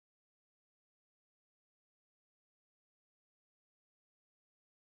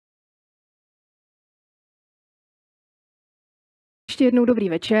Ještě jednou dobrý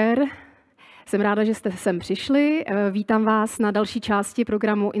večer. Jsem ráda, že jste sem přišli. Vítám vás na další části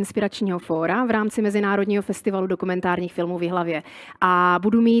programu Inspiračního fóra v rámci Mezinárodního festivalu dokumentárních filmů v Ji.hlavě. A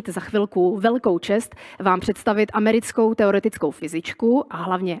budu mít za chvilku velkou čest vám představit americkou teoretickou fyzičku a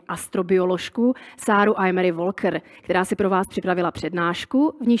hlavně astrobioložku Saru Imari Walker, která si pro vás připravila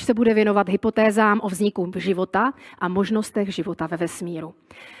přednášku, v níž se bude věnovat hypotézám o vzniku života a možnostech života ve vesmíru.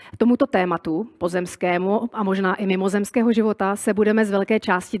 Tomuto tématu, pozemskému a možná i mimozemského života, se budeme z velké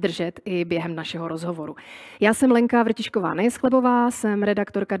části držet i během našeho rozhovoru. Já jsem Lenka Vrtišková Nejezchlebová, jsem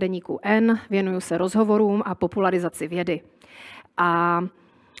redaktorka deníku N, věnuju se rozhovorům a popularizaci vědy. A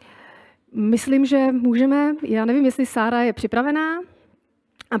myslím, že můžeme, já nevím, jestli Sára je připravená,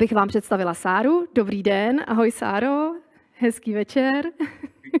 abych vám představila Sáru. Dobrý den, ahoj Sáro, hezký večer.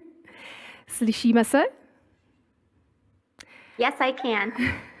 Slyšíme se? Yes, I can.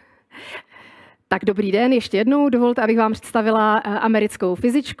 Tak dobrý den, ještě jednou dovolte, abych vám představila americkou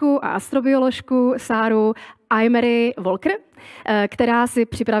fyzičku a astrobioložku Saru Imari Walker, která si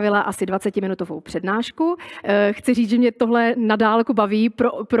připravila asi 20-minutovou přednášku. Chci říct, že mě tohle na dálku baví.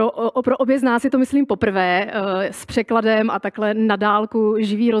 Pro obě z nás je to, myslím, poprvé s překladem a takhle na dálku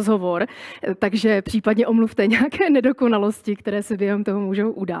živý rozhovor, takže případně omluvte nějaké nedokonalosti, které se během toho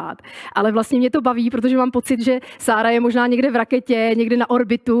můžou udát. Ale vlastně mě to baví, protože mám pocit, že Sára je možná někde v raketě, někde na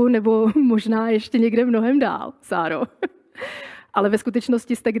orbitu, nebo možná ještě někde mnohem dál, Sáro. Ale ve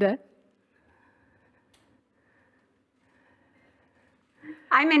skutečnosti jste kde?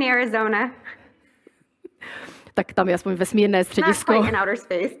 I'm in Arizona. Tak tam je aspoň vesmírné středisko. Not quite in outer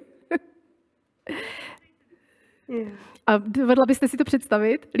space. Yeah. A dovedla byste si to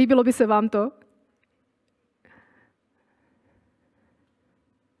představit? Líbilo by se vám to?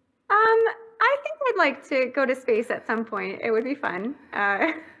 I think I'd like to go to space at some point. It would be fun.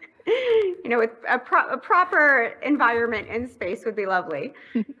 With a proper environment in space would be lovely.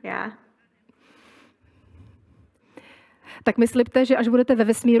 Yeah. Tak mi slibte, že až budete ve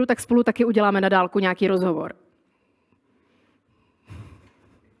vesmíru, tak spolu taky uděláme na dálku nějaký rozhovor.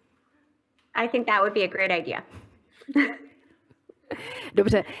 I think that would be a great idea.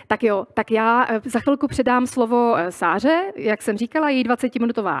 Dobře, tak jo, tak já za chvilku předám slovo Sáře, jak jsem říkala, její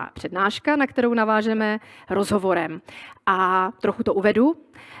 20-minutová přednáška, na kterou navážeme rozhovorem. A trochu to uvedu.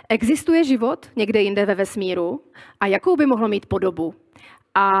 Existuje život někde jinde ve vesmíru a jakou by mohl mít podobu?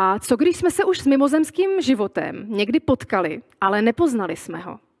 A co když jsme se už s mimozemským životem někdy potkali, ale nepoznali jsme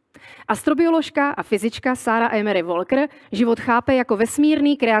ho? Astrobioložka a fyzička Sara Imari Walker život chápe jako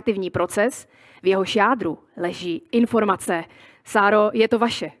vesmírný kreativní proces, v jehož jádru leží informace. Sáro, je to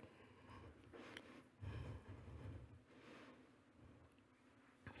vaše.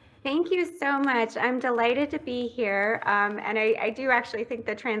 Thank you so much. I'm delighted to be here. And I do actually think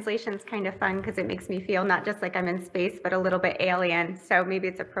the translation's kind of fun because it makes me feel not just like I'm in space, but a little bit alien. So maybe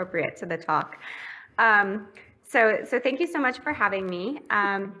it's appropriate to the talk. So thank you so much for having me.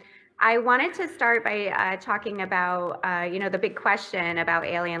 I wanted to start by talking about, the big question about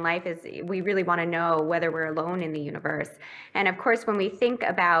alien life is we really want to know whether we're alone in the universe. And of course, when we think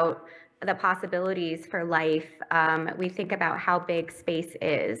about the possibilities for life, we think about how big space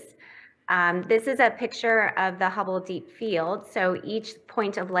is. This is a picture of the Hubble Deep Field. So each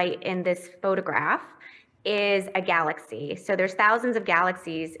point of light in this photograph is a galaxy. So there's thousands of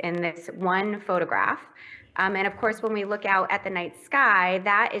galaxies in this one photograph. And of course, when we look out at the night sky,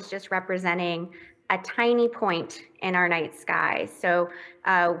 that is just representing a tiny point in our night sky. So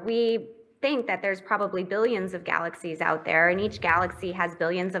we think that there's probably billions of galaxies out there, and each galaxy has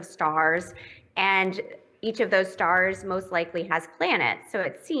billions of stars, and each of those stars most likely has planets. So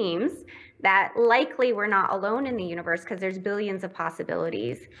it seems that likely we're not alone in the universe because there's billions of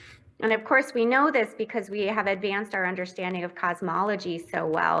possibilities. And of course, we know this because we have advanced our understanding of cosmology so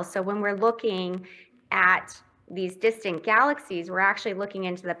well. So when we're looking at these distant galaxies, we're actually looking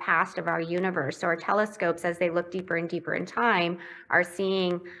into the past of our universe. So our telescopes, as they look deeper and deeper in time, are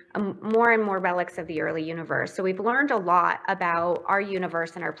seeing more and more relics of the early universe. So we've learned a lot about our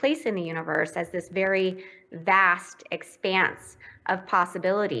universe and our place in the universe as this very vast expanse of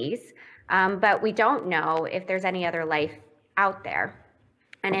possibilities. But we don't know if there's any other life out there.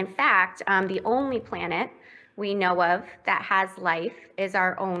 And in fact, the only planet we know of that has life is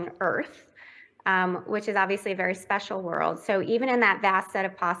our own Earth. Which is obviously a very special world. So even in that vast set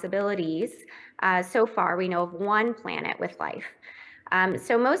of possibilities, so far we know of one planet with life.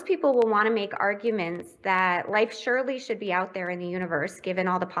 So most people will want to make arguments that life surely should be out there in the universe, given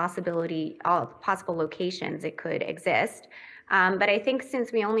all the possible locations it could exist. But I think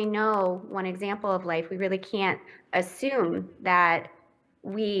since we only know one example of life, we really can't assume that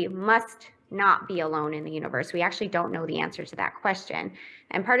we must not be alone in the universe? We actually don't know the answer to that question.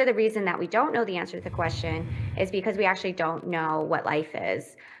 And part of the reason that we don't know the answer to the question is because we actually don't know what life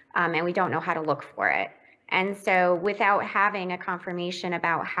is, and we don't know how to look for it. And so without having a confirmation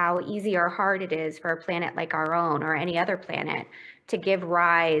about how easy or hard it is for a planet like our own or any other planet to give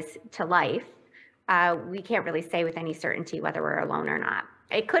rise to life, we can't really say with any certainty whether we're alone or not.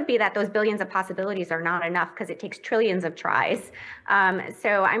 It could be that those billions of possibilities are not enough because it takes trillions of tries.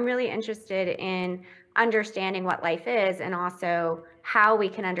 So I'm really interested in understanding what life is and also how we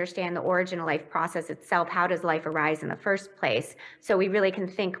can understand the origin of life process itself. How does life arise in the first place? So we really can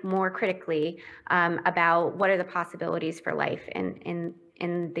think more critically about what are the possibilities for life in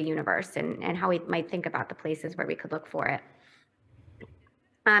the universe and how we might think about the places where we could look for it.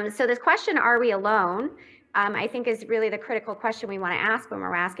 So this question, are we alone, I think is really the critical question we want to ask when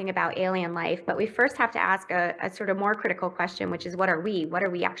we're asking about alien life. But we first have to ask a sort of more critical question, which is what are we? What are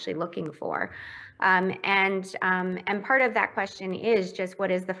we actually looking for? And part of that question is just what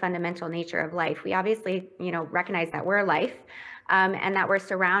is the fundamental nature of life? We obviously, recognize that we're life and that we're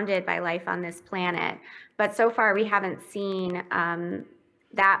surrounded by life on this planet. But so far, we haven't seen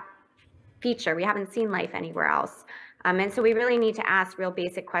that feature. We haven't seen life anywhere else. And so we really need to ask real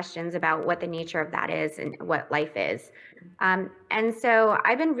basic questions about what the nature of that is and what life is. And so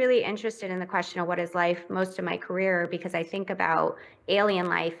I've been really interested in the question of what is life most of my career because I think about alien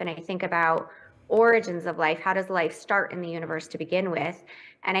life and I think about origins of life. How does life start in the universe to begin with?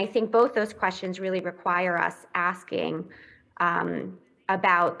 And I think both those questions really require us asking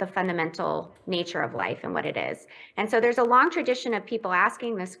about the fundamental nature of life and what it is. And so there's a long tradition of people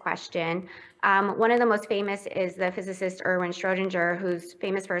asking this question. One of the most famous is the physicist Erwin Schrödinger, who's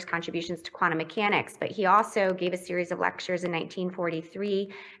famous for his contributions to quantum mechanics, but he also gave a series of lectures in 1943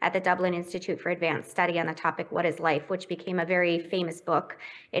 at the Dublin Institute for Advanced Study on the topic, What is Life?, which became a very famous book.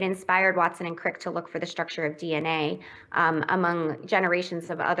 It inspired Watson and Crick to look for the structure of DNA among generations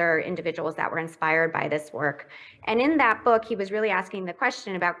of other individuals that were inspired by this work. And in that book, he was really asking the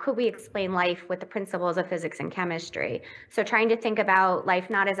question about, could we explain life with the principles of physics and chemistry? So trying to think about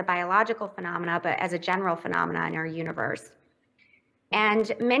life not as a biological phenomena, but as a general phenomena in our universe.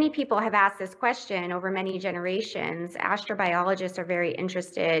 And many people have asked this question over many generations. Astrobiologists are very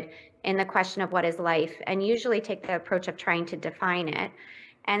interested in the question of what is life and usually take the approach of trying to define it.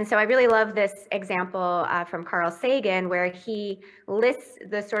 And so I really love this example from Carl Sagan, where he lists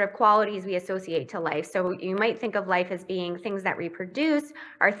the sort of qualities we associate to life. So you might think of life as being things that reproduce,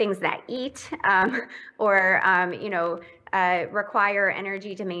 or things that eat, or require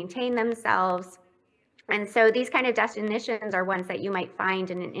energy to maintain themselves. And so these kind of definitions are ones that you might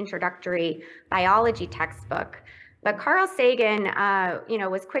find in an introductory biology textbook. But Carl Sagan,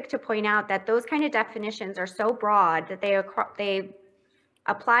 was quick to point out that those kind of definitions are so broad that they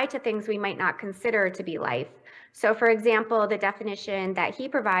apply to things we might not consider to be life. So for example, the definition that he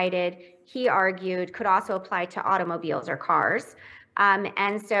provided, he argued, could also apply to automobiles or cars.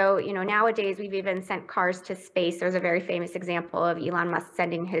 And so, nowadays we've even sent cars to space. There's a very famous example of Elon Musk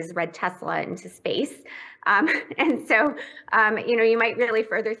sending his red Tesla into space. And so, you might really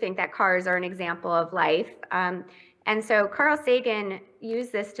further think that cars are an example of life. And so Carl Sagan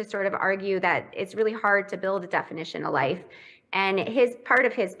used this to sort of argue that it's really hard to build a definition of life. And part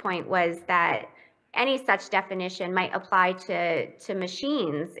of his point was that any such definition might apply to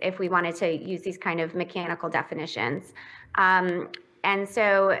machines if we wanted to use these kind of mechanical definitions. And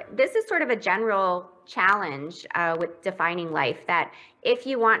so this is sort of a general challenge with defining life, that if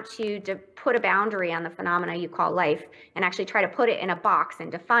you want to put a boundary on the phenomena you call life and actually try to put it in a box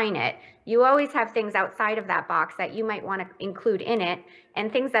and define it, you always have things outside of that box that you might want to include in it,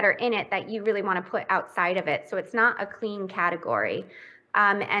 and things that are in it that you really want to put outside of it. So it's not a clean category.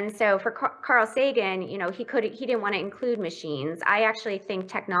 And so for Carl Sagan, he didn't want to include machines. I actually think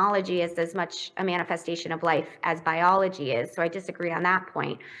technology is as much a manifestation of life as biology is. So I disagree on that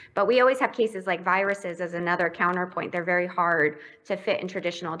point. But we always have cases like viruses as another counterpoint. They're very hard to fit in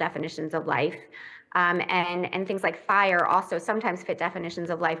traditional definitions of life. And things like fire also sometimes fit definitions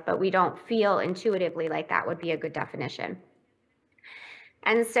of life, but we don't feel intuitively like that would be a good definition.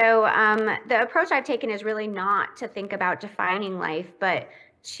 And so the approach I've taken is really not to think about defining life, but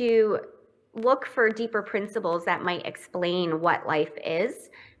to look for deeper principles that might explain what life is.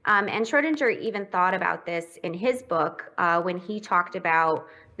 And Schrödinger even thought about this in his book when he talked about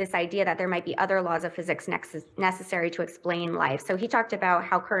this idea that there might be other laws of physics necessary to explain life. So he talked about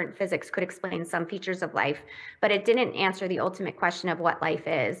how current physics could explain some features of life, but it didn't answer the ultimate question of what life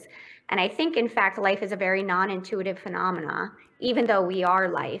is. And I think, in fact, life is a very non-intuitive phenomena, even though we are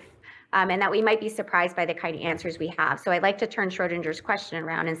life. and that we might be surprised by the kind of answers we have. So I like to turn Schrodinger's question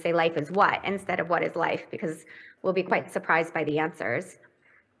around and say life is what, instead of what is life, because we'll be quite surprised by the answers.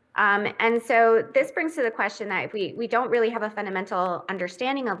 And so this brings to the question that if we don't really have a fundamental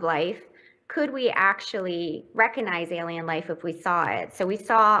understanding of life, could we actually recognize alien life if we saw it? So we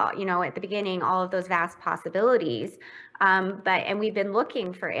saw, at the beginning, all of those vast possibilities, and we've been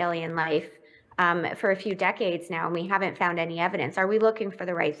looking for alien life for a few decades now, and we haven't found any evidence. Are we looking for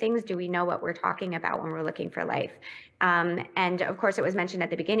the right things? Do we know what we're talking about when we're looking for life? And of course, it was mentioned at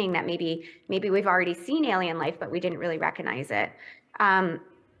the beginning that maybe we've already seen alien life, but we didn't really recognize it.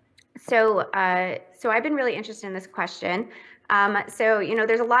 So I've been really interested in this question. So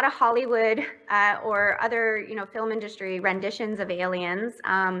there's a lot of Hollywood or other, film industry renditions of aliens.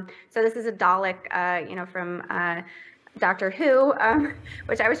 So this is a Dalek, from Doctor Who,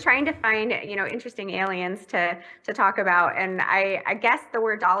 which I was trying to find, interesting aliens to talk about, and I guess the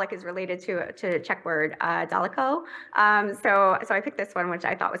word Dalek is related to a Czech word, Daleko. So I picked this one, which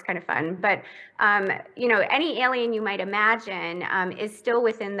I thought was kind of fun. But any alien you might imagine is still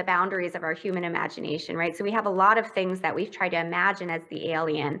within the boundaries of our human imagination, right? So we have a lot of things that we've tried to imagine as the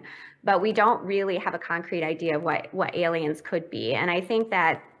alien, but we don't really have a concrete idea of what aliens could be. And I think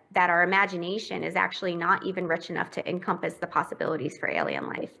that our imagination is actually not even rich enough to encompass the possibilities for alien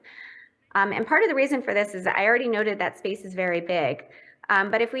life. And part of the reason for this is I already noted that space is very big.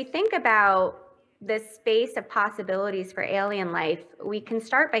 But if we think about the space of possibilities for alien life, we can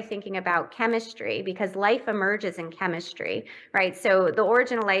start by thinking about chemistry, because life emerges in chemistry, right? So the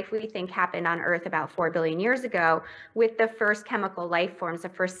origin of life, we think, happened on Earth about 4 billion years ago with the first chemical life forms, the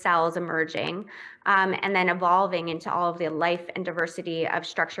first cells emerging, and then evolving into all of the life and diversity of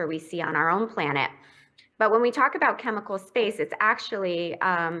structure we see on our own planet. But when we talk about chemical space, it's actually,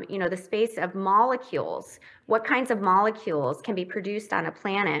 the space of molecules. What kinds of molecules can be produced on a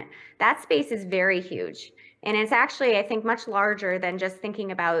planet? That space is very huge. And it's actually, I think, much larger than just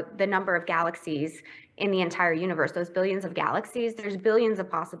thinking about the number of galaxies in the entire universe. Those billions of galaxies, there's billions of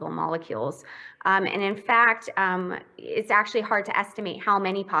possible molecules. And in fact, it's actually hard to estimate how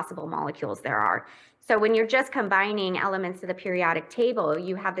many possible molecules there are. So when you're just combining elements of the periodic table,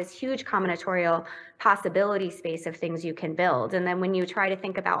 you have this huge combinatorial possibility space of things you can build. And then when you try to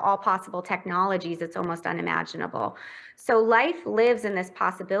think about all possible technologies, it's almost unimaginable. So life lives in this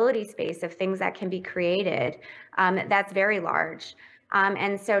possibility space of things that can be created. That's very large.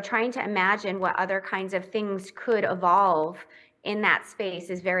 And so trying to imagine what other kinds of things could evolve in that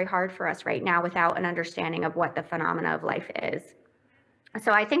space is very hard for us right now without an understanding of what the phenomena of life is.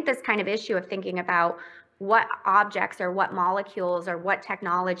 So I think this kind of issue of thinking about what objects or what molecules or what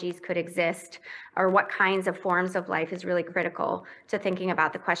technologies could exist or what kinds of forms of life is really critical to thinking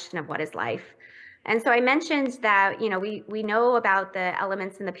about the question of what is life. And so I mentioned that, we know about the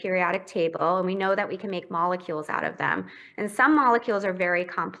elements in the periodic table, and we know that we can make molecules out of them. And some molecules are very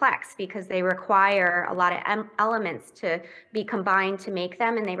complex because they require a lot of elements to be combined to make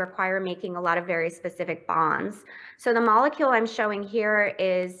them, and they require making a lot of very specific bonds. So the molecule I'm showing here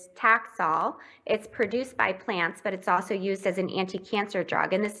is Taxol. It's produced by plants, but it's also used as an anti-cancer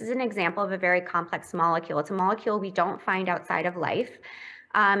drug. And this is an example of a very complex molecule. It's a molecule we don't find outside of life.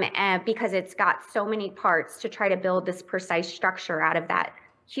 And because it's got so many parts to try to build this precise structure out of that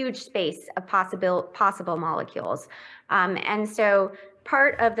huge space of possible molecules. And so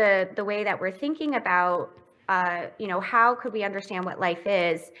part of the way that we're thinking about, how could we understand what life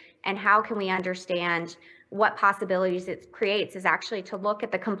is and how can we understand what possibilities it creates is actually to look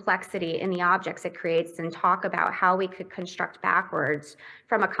at the complexity in the objects it creates and talk about how we could construct backwards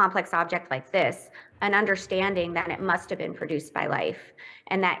from a complex object like this, an understanding that it must have been produced by life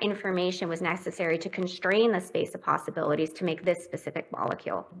and that information was necessary to constrain the space of possibilities to make this specific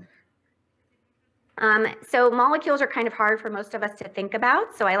molecule. So molecules are kind of hard for most of us to think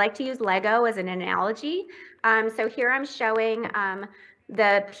about. So I like to use Lego as an analogy. So here I'm showing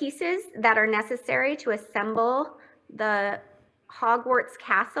the pieces that are necessary to assemble the Hogwarts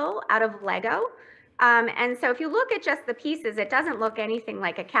castle out of Lego. And so if you look at just the pieces, it doesn't look anything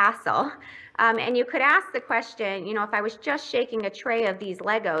like a castle. And you could ask the question, if I was just shaking a tray of these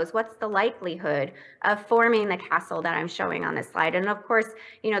Legos, what's the likelihood of forming the castle that I'm showing on this slide? And of course,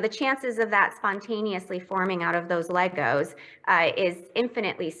 the chances of that spontaneously forming out of those Legos is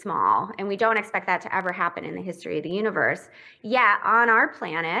infinitely small. And we don't expect that to ever happen in the history of the universe. Yet on our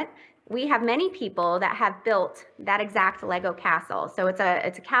planet, we have many people that have built that exact Lego castle. So it's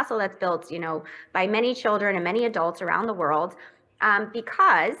a castle that's built, by many children and many adults around the world,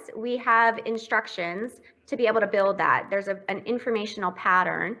 because we have instructions to be able to build that. There's an informational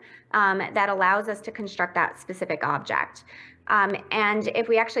pattern that allows us to construct that specific object. And if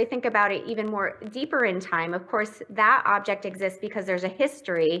we actually think about it even more deeper in time, of course, that object exists because there's a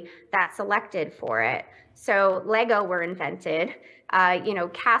history that's selected for it. So Lego were invented,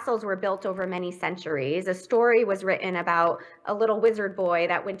 castles were built over many centuries. A story was written about a little wizard boy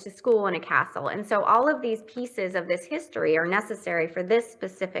that went to school in a castle. And so all of these pieces of this history are necessary for this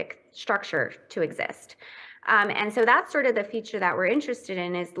specific structure to exist. And so that's sort of the feature that we're interested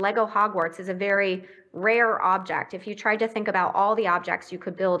in. Is Lego Hogwarts is a very rare object. If you tried to think about all the objects you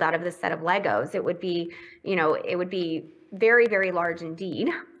could build out of this set of Legos, it would be very, very large indeed.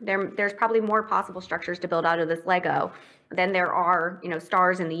 There's probably more possible structures to build out of this Lego than there are,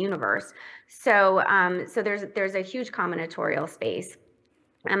 stars in the universe. So there's a huge combinatorial space.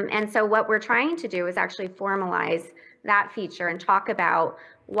 And so what we're trying to do is actually formalize that feature and talk about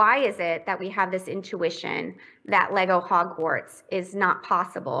why is it that we have this intuition that Lego Hogwarts is not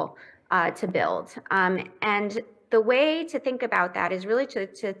possible to build. And the way to think about that is really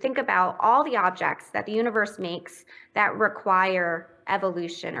to think about all the objects that the universe makes that require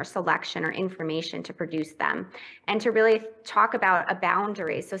evolution or selection or information to produce them, and to really talk about a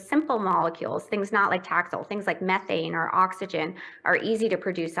boundary. So simple molecules, things not like taxol, things like methane or oxygen are easy to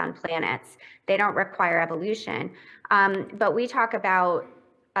produce on planets. They don't require evolution. But we talk about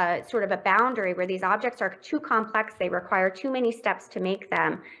sort of a boundary where these objects are too complex, they require too many steps to make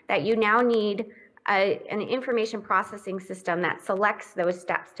them, that you now need an information processing system that selects those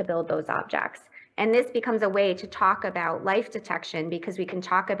steps to build those objects. And this becomes a way to talk about life detection, because we can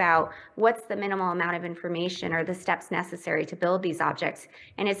talk about what's the minimal amount of information or the steps necessary to build these objects,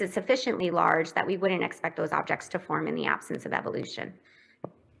 and is it sufficiently large that we wouldn't expect those objects to form in the absence of evolution.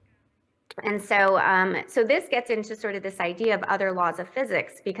 And so this gets into sort of this idea of other laws of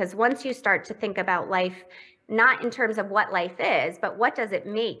physics, because once you start to think about life, not in terms of what life is, but what does it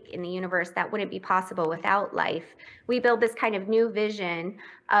make in the universe that wouldn't be possible without life, we build this kind of new vision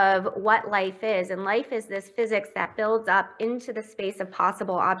of what life is. And life is this physics that builds up into the space of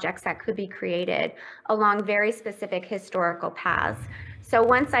possible objects that could be created along very specific historical paths. So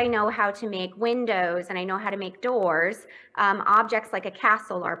once I know how to make windows and I know how to make doors, objects like a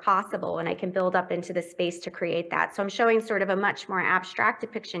castle are possible, and I can build up into the space to create that. So I'm showing sort of a much more abstract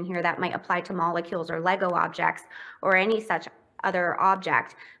depiction here that might apply to molecules or Lego objects or any such other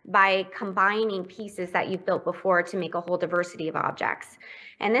object, by combining pieces that you've built before to make a whole diversity of objects.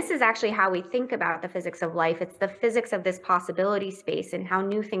 And this is actually how we think about the physics of life. It's the physics of this possibility space and how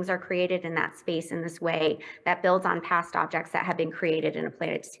new things are created in that space in this way that builds on past objects that have been created in a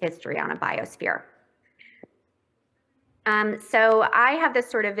planet's history on a biosphere. So I have this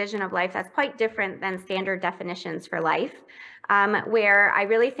sort of vision of life that's quite different than standard definitions for life, where I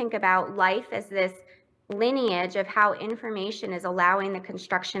really think about life as this lineage of how information is allowing the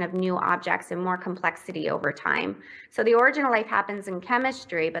construction of new objects and more complexity over time. So the origin of life happens in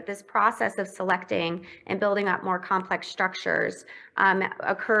chemistry, but this process of selecting and building up more complex structures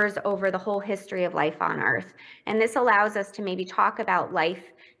occurs over the whole history of life on Earth. And this allows us to maybe talk about life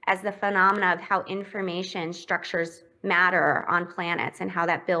as the phenomena of how information structures matter on planets and how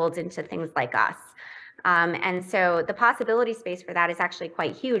that builds into things like us. And so the possibility space for that is actually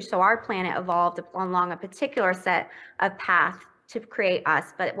quite huge. So our planet evolved along a particular set of paths to create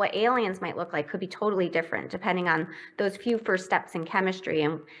us, but what aliens might look like could be totally different depending on those few first steps in chemistry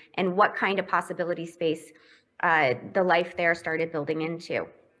and what kind of possibility space the life there started building into.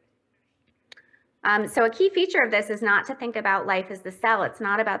 So a key feature of this is not to think about life as the cell. It's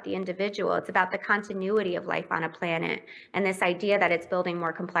not about the individual. It's about the continuity of life on a planet, and this idea that it's building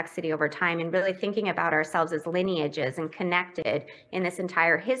more complexity over time, and really thinking about ourselves as lineages and connected in this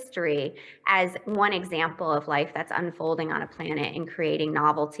entire history as one example of life that's unfolding on a planet and creating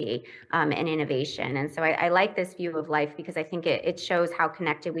novelty and innovation. And so I like this view of life because I think it shows how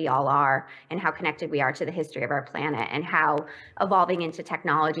connected we all are and how connected we are to the history of our planet, and how evolving into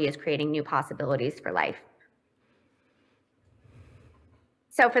technology is creating new possibilities for life.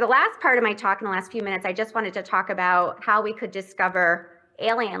 So for the last part of my talk in the last few minutes, I just wanted to talk about how we could discover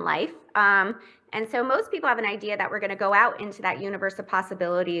alien life. And so most people have an idea that we're going to go out into that universe of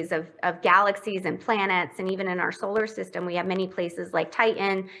possibilities of galaxies and planets, and even in our solar system, we have many places like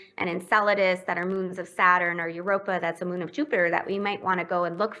Titan and Enceladus that are moons of Saturn, or Europa that's a moon of Jupiter, that we might want to go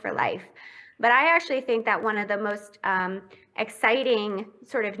and look for life. But I actually think that one of the most exciting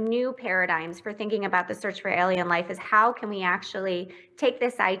sort of new paradigms for thinking about the search for alien life is how can we actually take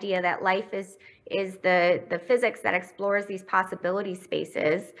this idea that life is the physics that explores these possibility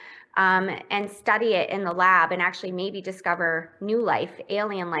spaces and study it in the lab, and actually maybe discover new life,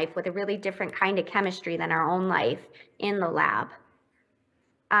 alien life, with a really different kind of chemistry than our own life in the lab.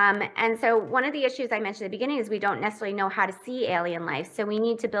 And so one of the issues I mentioned at the beginning is we don't necessarily know how to see alien life. So we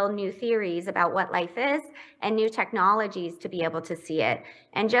need to build new theories about what life is and new technologies to be able to see it.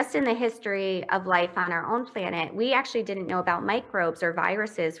 And just in the history of life on our own planet, we actually didn't know about microbes or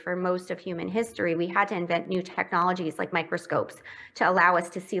viruses for most of human history. We had to invent new technologies like microscopes to allow us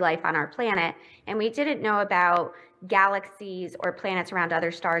to see life on our planet. And we didn't know about galaxies or planets around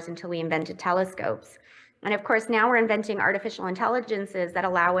other stars until we invented telescopes. And of course, now we're inventing artificial intelligences that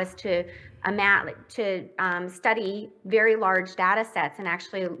allow us to study very large data sets and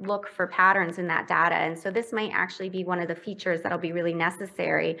actually look for patterns in that data. And so this might actually be one of the features that'll be really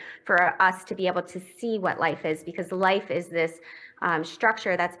necessary for us to be able to see what life is, because life is this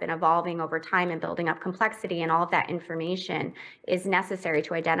structure that's been evolving over time and building up complexity, and all of that information is necessary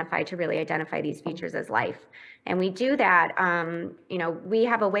to really identify these features as life. And we do that, we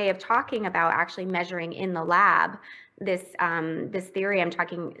have a way of talking about actually measuring in the lab this theory I'm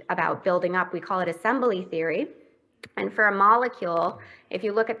talking about building up. We call it assembly theory. And for a molecule, if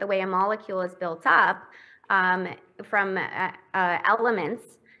you look at the way a molecule is built up from elements,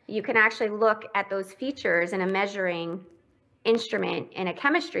 you can actually look at those features in a measuring instrument in a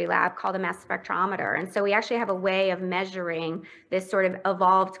chemistry lab called a mass spectrometer. And so we actually have a way of measuring this sort of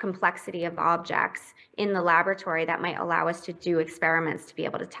evolved complexity of objects in the laboratory that might allow us to do experiments to be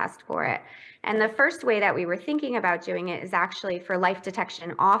able to test for it. And the first way that we were thinking about doing it is actually for life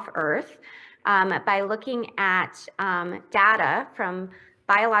detection off Earth by looking at data from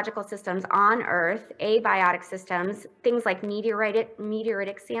biological systems on Earth, abiotic systems, things like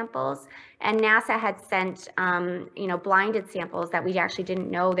meteoritic samples. And NASA had sent, blinded samples that we actually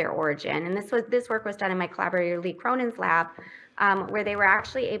didn't know their origin. And this work was done in my collaborator Lee Cronin's lab, where they were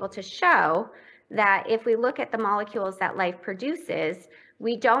actually able to show that if we look at the molecules that life produces,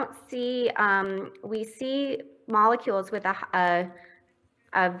 we don't see, we see molecules with a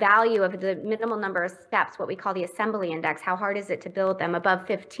value of the minimal number of steps, what we call the assembly index. How hard is it to build them? Above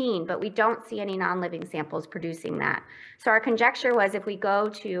 15, but we don't see any non-living samples producing that. So our conjecture was if we go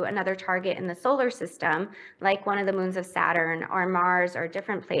to another target in the solar system, like one of the moons of Saturn or Mars or a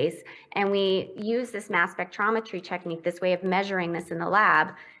different place, and we use this mass spectrometry technique, this way of measuring this in the lab,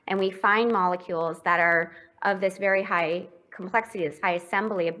 and we find molecules that are of this very high complexity, this high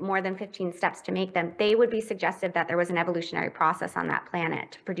assembly of more than 15 steps to make them, they would be suggestive that there was an evolutionary process on that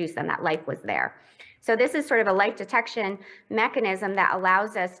planet to produce them, that life was there. So this is sort of a life detection mechanism that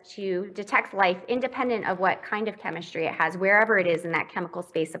allows us to detect life independent of what kind of chemistry it has, wherever it is in that chemical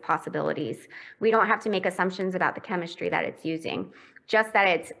space of possibilities. We don't have to make assumptions about the chemistry that it's using, just that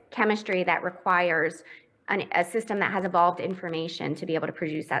it's chemistry that requires a system that has evolved information to be able to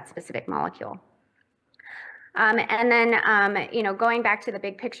produce that specific molecule. And then, going back to the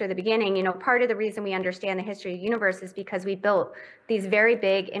big picture at the beginning, part of the reason we understand the history of the universe is because we built these very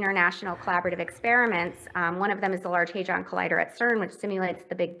big international collaborative experiments. One of them is the Large Hadron Collider at CERN, which simulates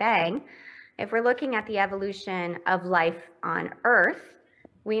the Big Bang. If we're looking at the evolution of life on Earth,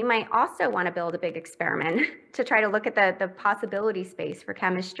 we might also want to build a big experiment to try to look at the possibility space for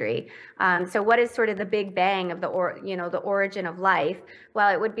chemistry. So what is sort of the Big Bang of the origin of life?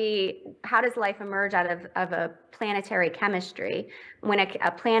 Well, it would be, how does life emerge out of a planetary chemistry when a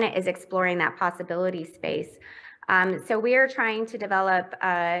planet is exploring that possibility space? So we are trying to develop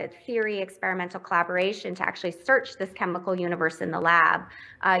a theory experimental collaboration to actually search this chemical universe in the lab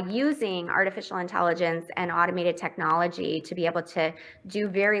using artificial intelligence and automated technology to be able to do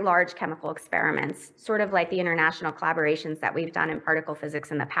very large chemical experiments, sort of like the international collaborations that we've done in particle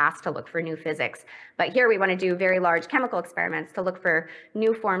physics in the past to look for new physics. But here we want to do very large chemical experiments to look for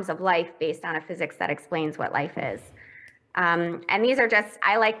new forms of life based on a physics that explains what life is. And these are just,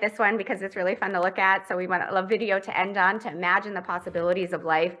 I like this one because it's really fun to look at. So we want a video to end on to imagine the possibilities of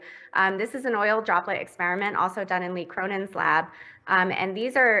life. This is an oil droplet experiment also done in Lee Cronin's lab. And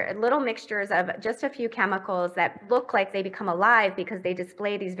these are little mixtures of just a few chemicals that look like they become alive because they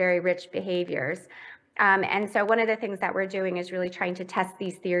display these very rich behaviors. And so one of the things that we're doing is really trying to test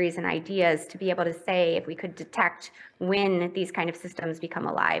these theories and ideas to be able to say if we could detect when these kind of systems become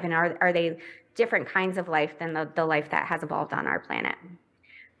alive, and are they different kinds of life than the life that has evolved on our planet.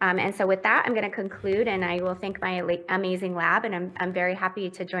 And so with that, I'm going to conclude, and I will thank my amazing lab, and I'm very happy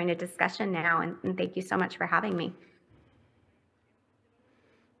to join a discussion now, and thank you so much for having me.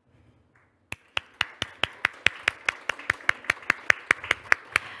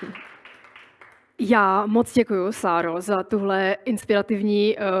 Já moc děkuji, Sáro, za tuhle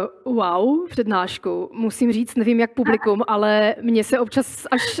inspirativní wow přednášku. Musím říct, nevím jak publikum, ale mně se občas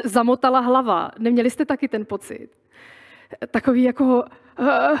až zamotala hlava. Neměli jste taky ten pocit? Takový jako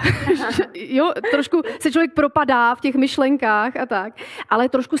Jo, trošku se člověk propadá v těch myšlenkách a tak. Ale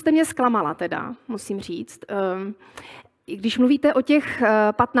trošku jste mě zklamala teda, musím říct. Když mluvíte o těch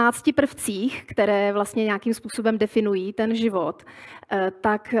 15 prvcích, které vlastně nějakým způsobem definují ten život,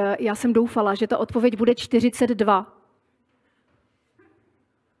 tak já jsem doufala, že ta odpověď bude 42.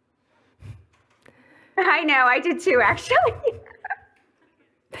 I know, I did too, actually.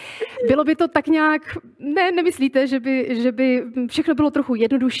 Bylo by to tak nějak, nemyslíte, že by všechno bylo trochu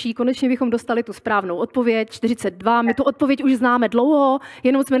jednodušší, konečně bychom dostali tu správnou odpověď, 42, my tu odpověď už známe dlouho,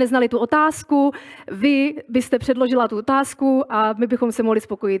 jenom jsme neznali tu otázku, vy byste předložila tu otázku a my bychom se mohli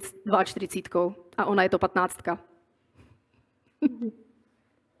spokojit s 42 a ona je to 15.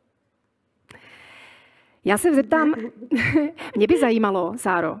 Já se zeptám, mě by zajímalo,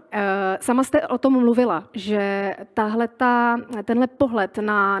 Sáro, sama jste o tom mluvila, že tenhle pohled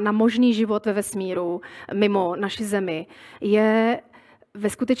na možný život ve vesmíru mimo naši Zemi je ve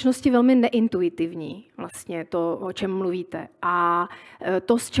skutečnosti velmi neintuitivní, vlastně to, o čem mluvíte. A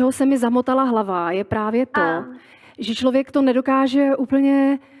to, z čeho se mi zamotala hlava, je právě to, že člověk to nedokáže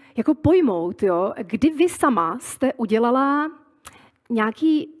úplně jako pojmout. Jo? Kdy vy sama jste udělala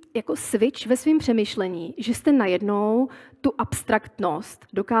nějaký jako switch ve svém přemýšlení, že jste najednou tu abstraktnost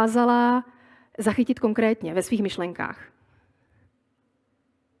dokázala zachytit konkrétně ve svých myšlenkách?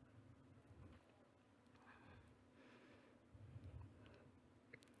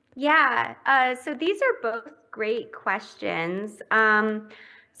 Yeah, so these are both great questions.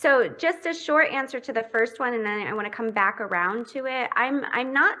 So just a short answer to the first one, and then I want to come back around to it.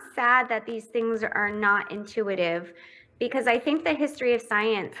 I'm not sad that these things are not intuitive, because I think the history of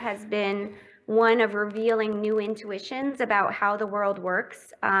science has been one of revealing new intuitions about how the world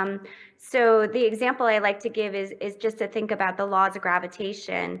works. So the example I like to give is just to think about the laws of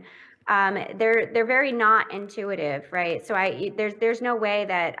gravitation. They're very not intuitive, right? So there's no way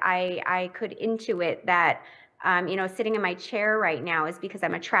that I could intuit that sitting in my chair right now is because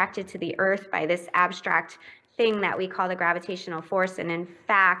I'm attracted to the Earth by this abstract thing that we call the gravitational force. And in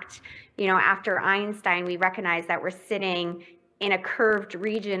fact, after Einstein, we recognize that we're sitting in a curved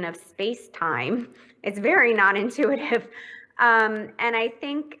region of space-time. It's very non-intuitive. And I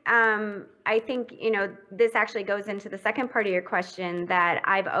think this actually goes into the second part of your question, that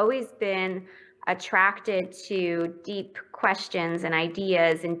I've always been attracted to deep questions and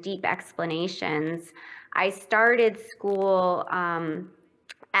ideas and deep explanations. I started school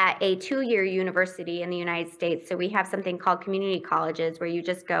at a 2-year university in the United States. So we have something called community colleges, where you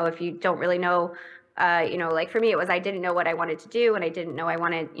just go if you don't really know, like for me, it was I didn't know what I wanted to do, and I didn't know I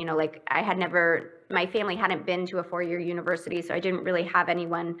wanted, my family hadn't been to a 4-year university, so I didn't really have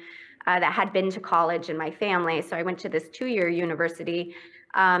anyone that had been to college in my family. So I went to this 2-year university,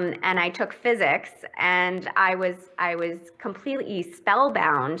 and I took physics, and I was completely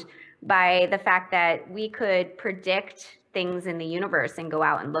spellbound by the fact that we could predict things in the universe and go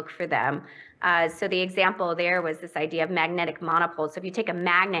out and look for them. So the example there was this idea of magnetic monopoles. So if you take a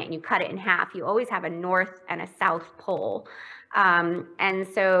magnet and you cut it in half, you always have a north and a south pole. And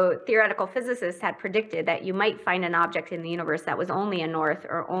so theoretical physicists had predicted that you might find an object in the universe that was only a north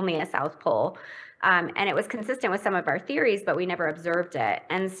or only a south pole. And it was consistent with some of our theories, but we never observed it.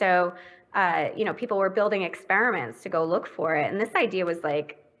 And so, people were building experiments to go look for it. And this idea was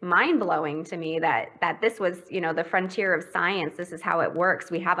like mind-blowing to me, that this was, the frontier of science. This is how it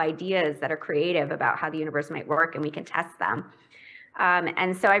works. We have ideas that are creative about how the universe might work, and we can test them.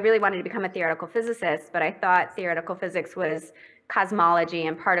 And so I really wanted to become a theoretical physicist, but I thought theoretical physics was cosmology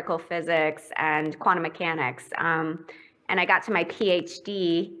and particle physics and quantum mechanics. And I got to my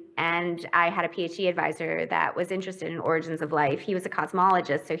PhD, and I had a PhD advisor that was interested in origins of life. He was a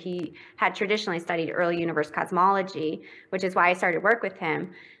cosmologist, so he had traditionally studied early universe cosmology, which is why I started work with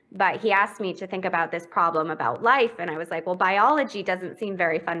him. But he asked me to think about this problem about life, and I was like, well, biology doesn't seem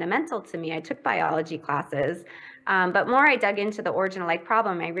very fundamental to me. I took biology classes, but more I dug into the origin of life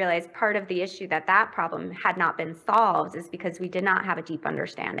problem, I realized part of the issue that problem had not been solved is because we did not have a deep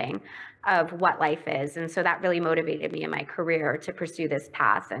understanding of what life is. And so that really motivated me in my career to pursue this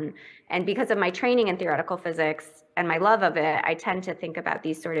path. And because of my training in theoretical physics and my love of it, I tend to think about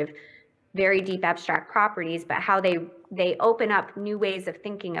these sort of very deep abstract properties, but how they open up new ways of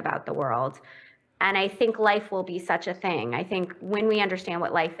thinking about the world. And I think life will be such a thing. I think when we understand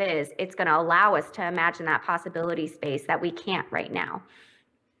what life is, it's going to allow us to imagine that possibility space that we can't right now.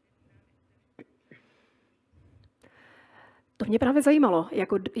 To mě právě zajímalo,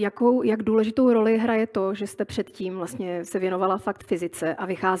 jak důležitou roli hraje to, že jste předtím vlastně se věnovala fakt fyzice a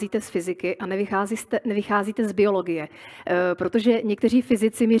vycházíte z fyziky a nevycházíte z biologie. Protože někteří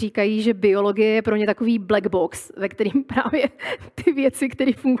fyzici mi říkají, že biologie je pro ně takový black box, ve kterým právě ty věci,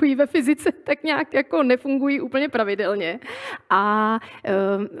 které fungují ve fyzice, tak nějak jako nefungují úplně pravidelně. A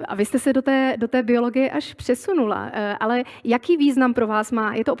vy jste se do té biologie až přesunula. Ale jaký význam pro vás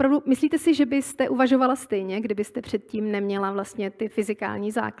má? Je to opravdu, myslíte si, že byste uvažovala stejně, kdybyste předtím neměla vlastně ty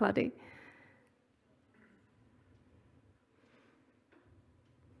fyzikální základy?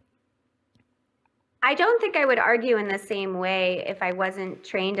 I don't think I would argue in the same way if I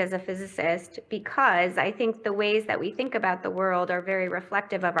wasn't trained as a physicist, because I think the ways that we think about the world are very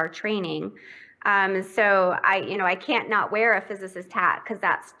reflective of our training. So I can't not wear a physicist hat because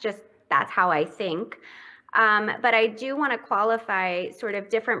that's how I think. But I do want to qualify sort of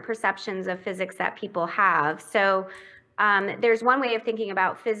different perceptions of physics that people have. So there's one way of thinking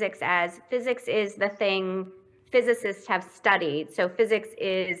about physics as physics is the thing physicists have studied. So physics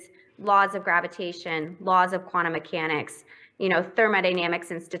is laws of gravitation, laws of quantum mechanics,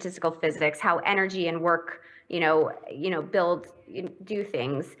 thermodynamics and statistical physics, how energy and work, do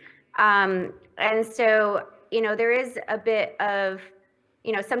things. And so, there is a bit of,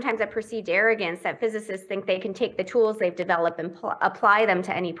 sometimes a perceived arrogance that physicists think they can take the tools they've developed and apply them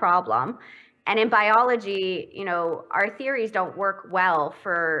to any problem. And in biology, our theories don't work well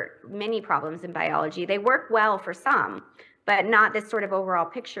for many problems in biology. They work well for some, but not this sort of overall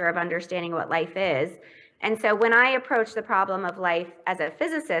picture of understanding what life is. And so when I approach the problem of life as a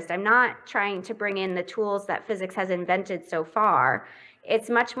physicist, I'm not trying to bring in the tools that physics has invented so far.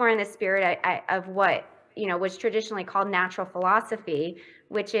 It's much more in the spirit of what was traditionally called natural philosophy,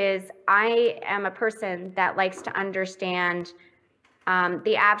 which is I am a person that likes to understand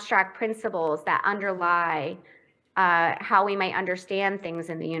the abstract principles that underlie how we might understand things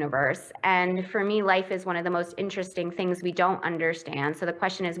in the universe. And for me, life is one of the most interesting things we don't understand. So the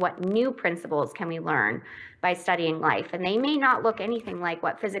question is, what new principles can we learn by studying life? And they may not look anything like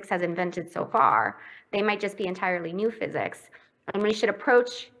what physics has invented so far. They might just be entirely new physics. And we should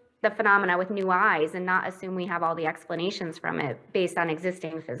approach the phenomena with new eyes and not assume we have all the explanations from it based on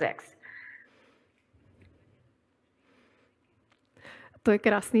existing physics. To je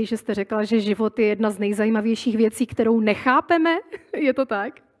krásný, že jste řekla, že život je jedna z nejzajímavějších věcí, kterou nechápeme. Je to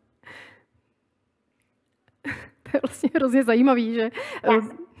tak? To je vlastně hrozně zajímavý, že? Yes.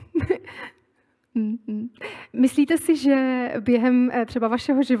 Myslíte si, že během třeba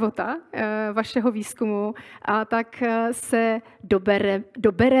vašeho života, vašeho výzkumu, tak se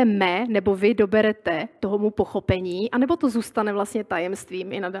dobereme, nebo vy doberete tomu pochopení, anebo to zůstane vlastně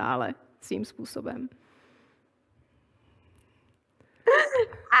tajemstvím i nadále svým způsobem?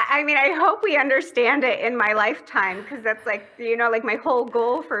 I mean, I hope we understand it in my lifetime, because that's like my whole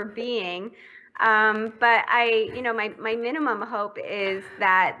goal for being. But my minimum hope is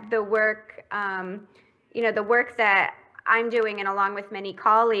that the work, the work that I'm doing, and along with many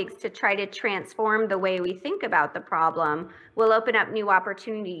colleagues, to try to transform the way we think about the problem will open up new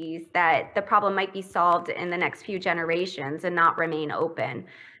opportunities that the problem might be solved in the next few generations and not remain open.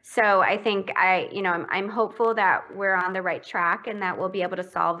 So I think I'm hopeful that we're on the right track and that we'll be able to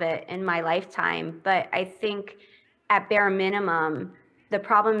solve it in my lifetime. But I think at bare minimum, the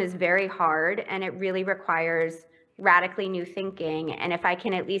problem is very hard and it really requires radically new thinking. And if I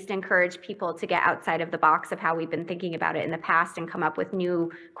can at least encourage people to get outside of the box of how we've been thinking about it in the past and come up with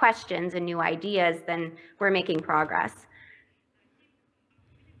new questions and new ideas, then we're making progress.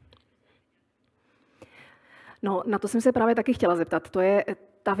 No, na to jsem se právě taky chtěla zeptat. To je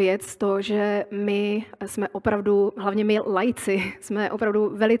ta věc, to, že my jsme opravdu, hlavně my laici, jsme opravdu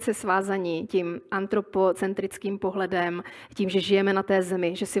velice svázaní tím antropocentrickým pohledem, tím, že žijeme na té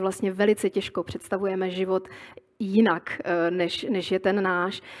zemi, že si vlastně velice těžko představujeme život jinak, než je ten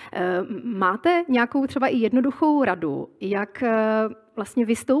náš. Máte nějakou třeba i jednoduchou radu, jak vlastně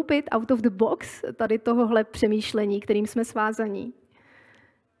vystoupit out of the box tady tohohle přemýšlení, kterým jsme svázaní?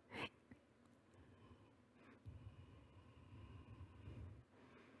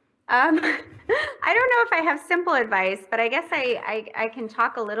 I don't know if I have simple advice, but I guess I can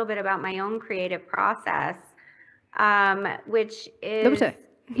talk a little bit about my own creative process, which is,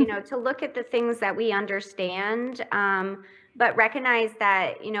 to look at the things that we understand, but recognize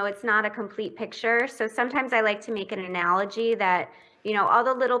that, it's not a complete picture. So sometimes I like to make an analogy that, all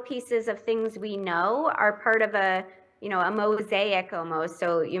the little pieces of things we know are part of a mosaic almost.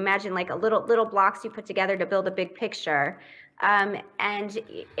 So you imagine like a little blocks you put together to build a big picture. And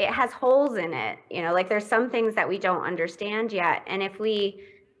it has holes in it, like there's some things that we don't understand yet. And if we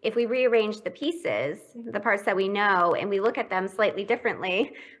if we rearrange the pieces, the parts that we know, and we look at them slightly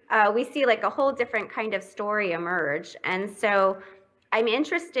differently, we see like a whole different kind of story emerge. And so I'm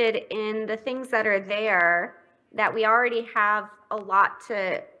interested in the things that are there that we already have a lot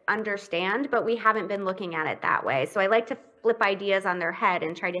to understand, but we haven't been looking at it that way. So I like to flip ideas on their head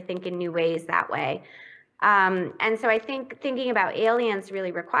and try to think in new ways that way. And so I think thinking about aliens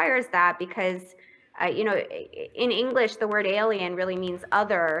really requires that, because you know, in English, the word alien really means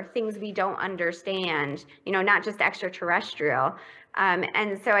other, things we don't understand, you know, not just extraterrestrial.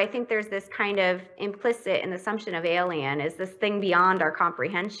 And so I think there's this kind of implicit in the assumption of alien is this thing beyond our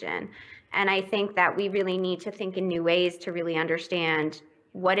comprehension. And I think that we really need to think in new ways to really understand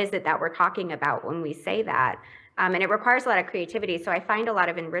what is it that we're talking about when we say that. And it requires a lot of creativity. So I find a lot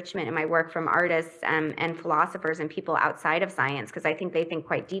of enrichment in my work from artists and philosophers and people outside of science, because I think they think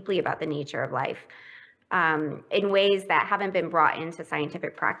quite deeply about the nature of life in ways that haven't been brought into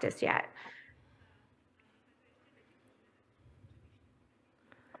scientific practice yet.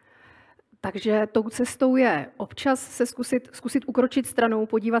 Takže tou cestou je občas se zkusit ukročit stranou,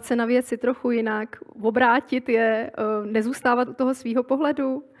 podívat se na věci trochu jinak, obrátit je, nezůstávat u toho svého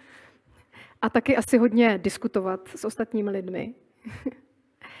pohledu a taky asi hodně diskutovat s ostatními lidmi.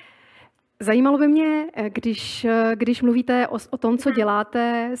 Zajímalo by mě, když mluvíte o tom, co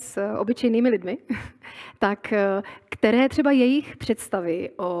děláte s obyčejnými lidmi, tak které třeba jejich představy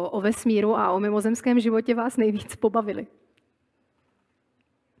o vesmíru a o mimozemském životě vás nejvíc pobavily?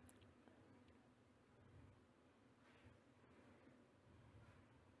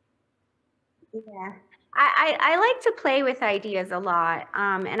 Yeah, I like to play with ideas a lot,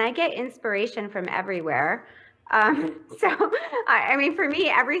 and I get inspiration from everywhere. So, I mean, for me,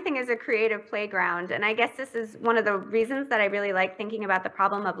 everything is a creative playground. And I guess this is one of the reasons that I really like thinking about the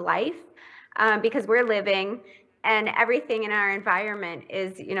problem of life, because we're living and everything in our environment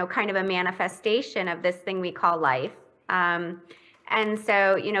is, you know, kind of a manifestation of this thing we call life. And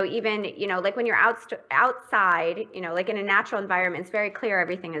so, you know, even, you know, like when you're outside, you know, like in a natural environment, it's very clear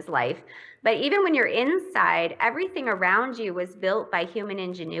everything is life. But even when you're inside, everything around you was built by human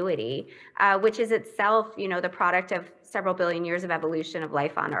ingenuity, which is itself, you know, the product of several billion years of evolution of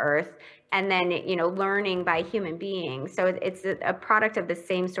life on Earth, and then, you know, learning by human beings. So it's a product of the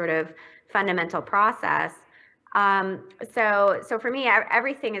same sort of fundamental process. So for me,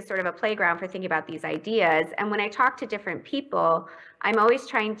 everything is sort of a playground for thinking about these ideas. And when I talk to different people, I'm always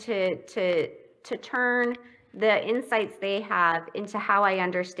trying to turn the insights they have into how I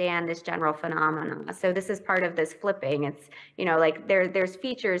understand this general phenomenon. So this is part of this flipping. It's, you know, like there's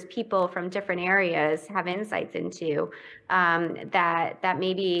features people from different areas have insights into that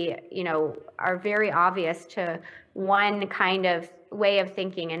maybe, you know, are very obvious to one kind of way of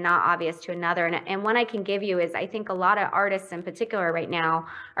thinking and not obvious to another. And one I can give you is I think a lot of artists in particular right now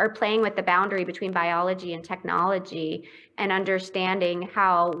are playing with the boundary between biology and technology and understanding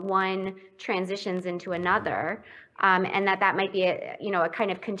how one transitions into another. And that might be a, you know, a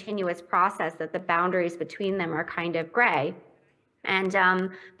kind of continuous process, that the boundaries between them are kind of gray. And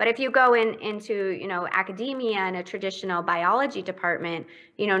but if you go into, you know, academia and a traditional biology department,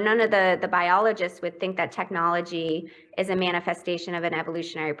 you know, none of the biologists would think that technology is a manifestation of an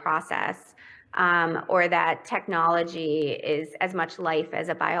evolutionary process, or that technology is as much life as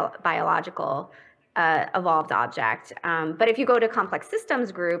a biological evolved object. But if you go to complex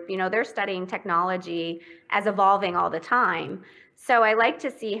systems group, you know, they're studying technology as evolving all the time. So I like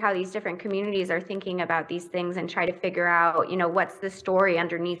to see how these different communities are thinking about these things and try to figure out, you know, what's the story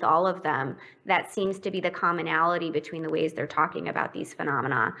underneath all of them that seems to be the commonality between the ways they're talking about these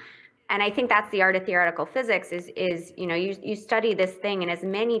phenomena. And I think that's the art of theoretical physics is, you know, you study this thing in as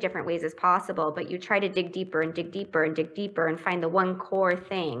many different ways as possible, but you try to dig deeper and dig deeper and dig deeper and find the one core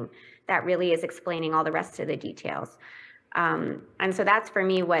thing that really is explaining all the rest of the details. And so that's for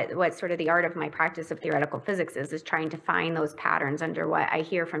me what sort of the art of my practice of theoretical physics is trying to find those patterns under what I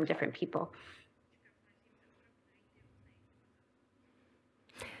hear from different people.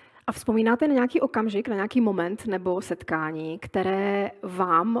 A vzpomínáte na nějaký okamžik, na nějaký moment nebo setkání, které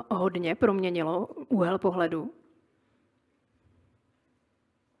vám hodně proměnilo úhel pohledu?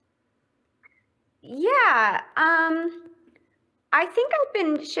 Yeah, I think I've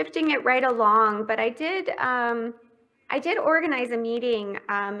been shifting it right along, but I did organize a meeting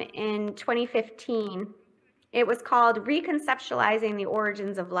in 2015. It was called Reconceptualizing the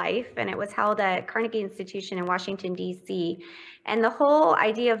Origins of Life, and it was held at Carnegie Institution in Washington, D.C. And the whole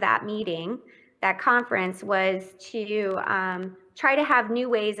idea of that meeting, that conference, was to try to have new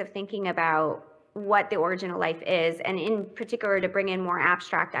ways of thinking about what the origin of life is, and in particular to bring in more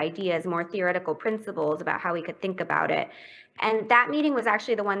abstract ideas, more theoretical principles about how we could think about it. And that meeting was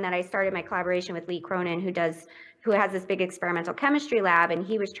actually the one that I started my collaboration with Lee Cronin, who has this big experimental chemistry lab, and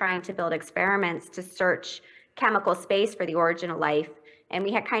he was trying to build experiments to search chemical space for the origin of life. And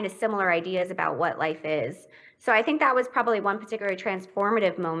we had kind of similar ideas about what life is. So I think that was probably one particularly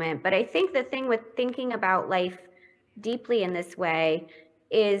transformative moment. But I think the thing with thinking about life deeply in this way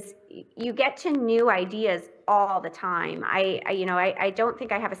is you get to new ideas all the time. I don't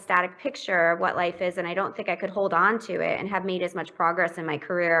think I have a static picture of what life is, and I don't think I could hold on to it and have made as much progress in my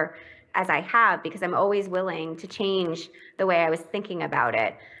career as I have, because I'm always willing to change the way I was thinking about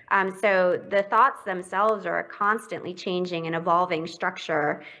it. So the thoughts themselves are a constantly changing and evolving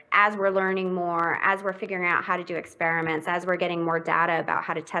structure as we're learning more, as we're figuring out how to do experiments, as we're getting more data about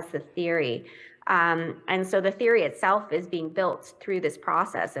how to test the theory. And so the theory itself is being built through this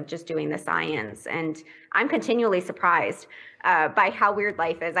process of just doing the science. And I'm continually surprised by how weird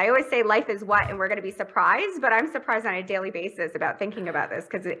life is. I always say life is what, and we're going to be surprised, but I'm surprised on a daily basis about thinking about this,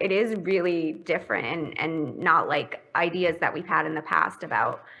 because it is really different and not like ideas that we've had in the past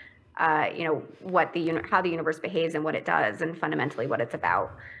about, what how the universe behaves and what it does, and fundamentally what it's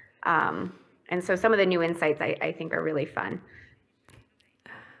about. And so some of the new insights I think are really fun.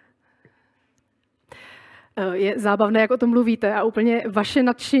 Je zábavné, jak o tom mluvíte, a úplně vaše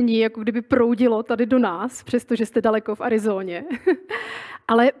nadšení jako kdyby proudilo tady do nás, přestože jste daleko v Arizoně.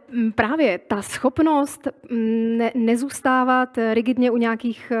 Ale právě ta schopnost nezůstávat rigidně u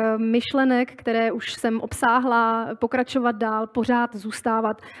nějakých myšlenek, které už jsem obsáhla, pokračovat dál, pořád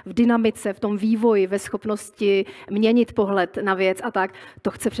zůstávat v dynamice, v tom vývoji, ve schopnosti měnit pohled na věc a tak,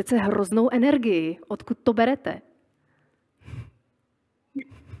 to chce přece hroznou energii. Odkud to berete?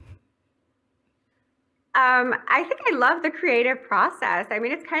 I think I love the creative process. I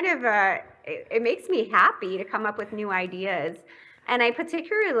mean, it's kind of, it makes me happy to come up with new ideas. And I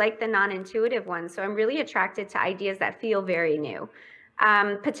particularly like the non-intuitive ones. So I'm really attracted to ideas that feel very new,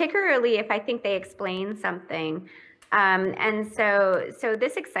 particularly if I think they explain something. And so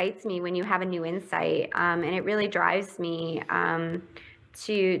this excites me when you have a new insight, and it really drives me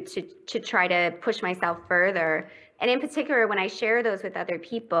to try to push myself further. And in particular, when I share those with other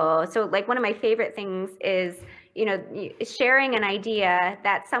people, so like one of my favorite things is, sharing an idea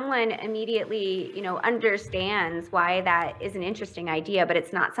that someone immediately, understands why that is an interesting idea, but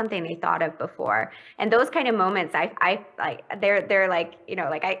it's not something they thought of before. And those kind of moments, I like, they're like,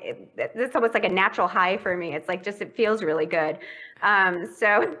 it's almost like a natural high for me. It's like, it feels really good.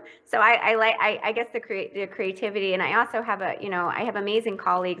 So I guess the creativity, and I also have I have amazing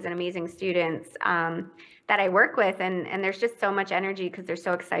colleagues and amazing students, that I work with, and there's just so much energy because they're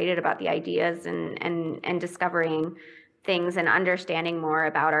so excited about the ideas and discovering things and understanding more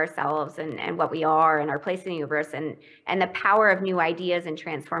about ourselves and what we are and our place in the universe and the power of new ideas in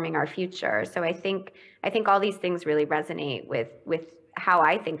transforming our future. So I think all these things really resonate with how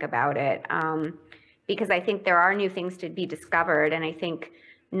I think about it, because I think there are new things to be discovered, and I think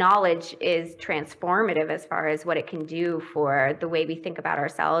knowledge is transformative as far as what it can do for the way we think about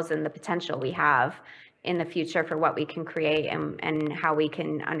ourselves and the potential we have in the future for what we can create and how we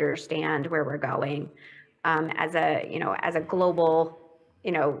can understand where we're going, as a global,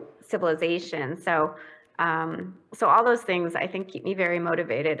 civilization. So all those things I think keep me very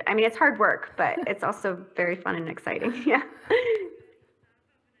motivated. I mean, it's hard work, but it's also very fun and exciting. Yeah.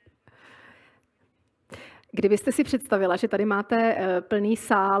 Kdybyste si představila, že tady máte plný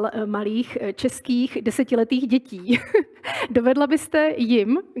sál malých českých 10letých dětí, dovedla byste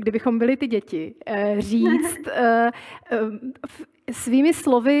jim, kdybychom byli ty děti, říct svými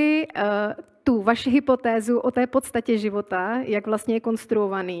slovy tu vaši hypotézu o té podstatě života, jak vlastně je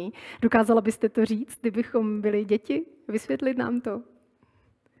konstruovaný? Dokázala byste to říct, kdybychom byli děti? Vysvětlit nám to?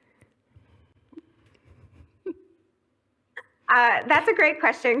 That's a great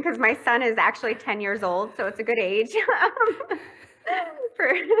question, because my son is actually 10 years old, so it's a good age.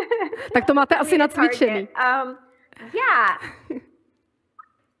 Tak to máte asi nacvičený. Yeah,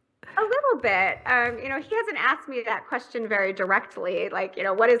 a little bit. He hasn't asked me that question very directly, like,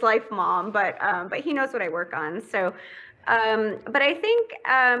 what is life, Mom? But he knows what I work on. So, but I think,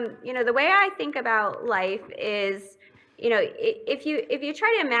 the way I think about life is, if you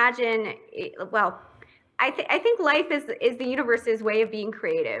try to imagine, well, I think life is the universe's way of being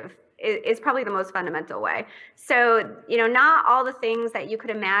creative, is probably the most fundamental way. So, not all the things that you could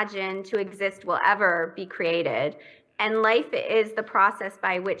imagine to exist will ever be created. And life is the process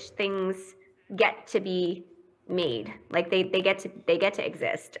by which things get to be made. Like they get to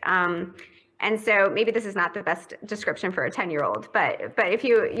exist. And so maybe this is not the best description for a 10-year-old, but if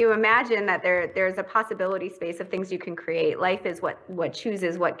you imagine that there's a possibility space of things you can create, life is what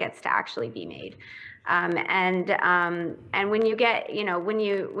chooses what gets to actually be made. And when you get, when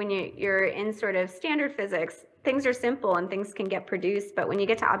you're in sort of standard physics, things are simple and things can get produced. But when you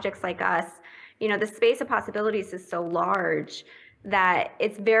get to objects like us, the space of possibilities is so large that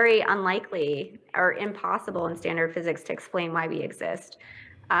it's very unlikely or impossible in standard physics to explain why we exist.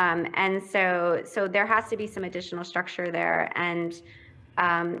 And so there has to be some additional structure there. And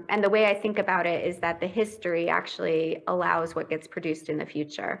the way I think about it is that the history actually allows what gets produced in the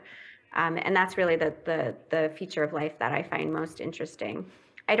future. And that's really the feature of life that I find most interesting.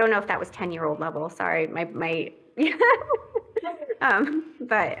 I don't know if that was 10-year-old level. Sorry, my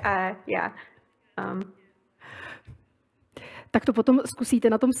yeah. Tak to potom zkusíte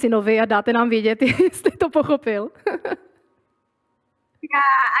na tom synovi a dáte nám vědět, jestli to pochopil.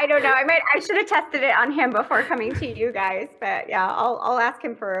 Yeah, I don't know. I should have tested it on him before coming to you guys, but yeah, I'll ask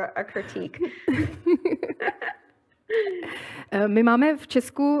him for a critique. My máme v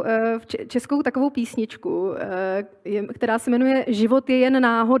Česku takovou písničku, která se jmenuje Život je jen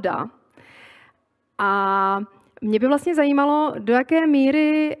náhoda. A mě by vlastně zajímalo, do jaké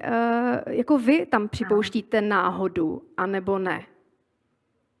míry jako vy tam připouštíte náhodu, anebo ne.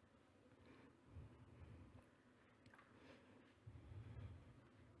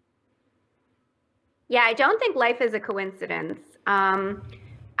 Yeah, I don't think life is a coincidence.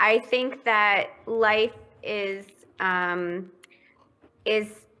 I think that life is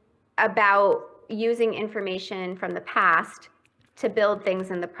about using information from the past to build things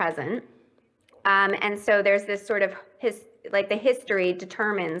in the present. And so there's this sort of the history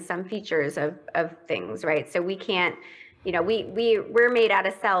determines some features of things, right? So we can't, we're made out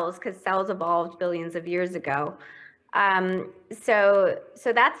of cells because cells evolved billions of years ago. So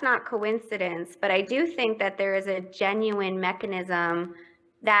that's not coincidence, but I do think that there is a genuine mechanism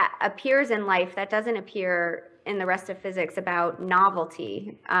that appears in life that doesn't appear in the rest of physics about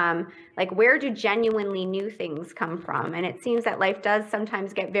novelty. Like, where do genuinely new things come from? And it seems that life does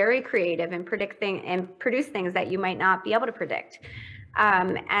sometimes get very creative and produce things that you might not be able to predict.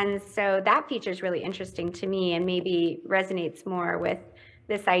 And so that feature is really interesting to me and maybe resonates more with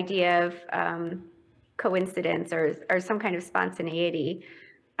this idea of coincidence or some kind of spontaneity.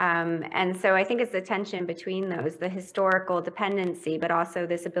 And so I think it's the tension between those, the historical dependency, but also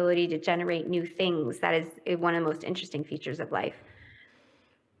this ability to generate new things that is one of the most interesting features of life.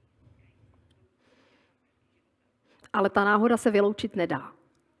 Ale ta náhoda se vyloučit nedá.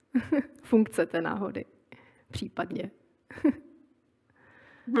 Funkce té náhody, případně.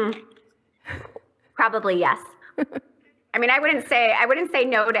 Probably yes. I mean, I wouldn't say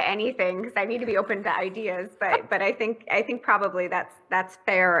no to anything because I need to be open to ideas, but I think probably that's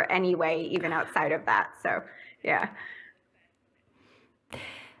fair anyway, even outside of that. So, yeah.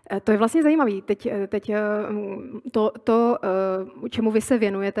 To je vlastně zajímavé. Teď to, čemu vy se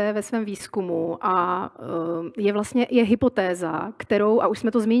věnujete ve svém výzkumu, a je hypotéza, kterou, a už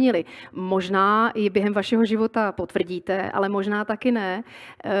jsme to zmínili, možná i během vašeho života potvrdíte, ale možná taky ne.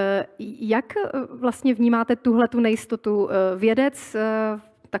 Jak vlastně vnímáte tuhletu nejistotu? Vědec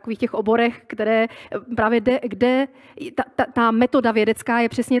v takových těch oborech, které právě kde ta metoda vědecká je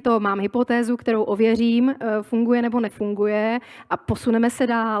přesně to, mám hypotézu, kterou ověřím, funguje nebo nefunguje a posuneme se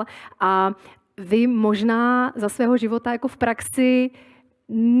dál. A vy možná za svého života jako v praxi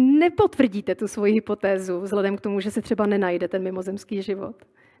nepotvrdíte tu svoji hypotézu, vzhledem k tomu, že se třeba nenajde ten mimozemský život.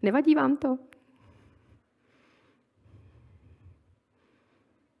 Nevadí vám to?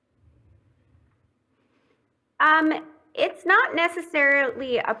 It's not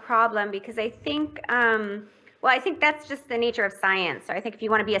necessarily a problem because I think, I think that's just the nature of science. So I think if you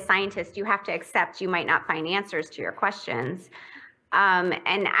want to be a scientist, you have to accept you might not find answers to your questions.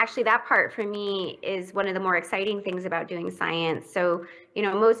 And actually that part for me is one of the more exciting things about doing science. So,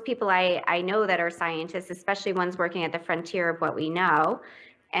 most people I know that are scientists, especially ones working at the frontier of what we know,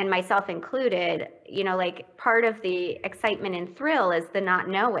 and myself included, like part of the excitement and thrill is the not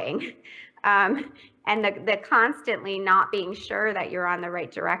knowing. And the constantly not being sure that you're on the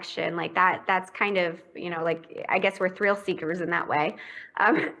right direction, like that's kind of, like, I guess we're thrill seekers in that way.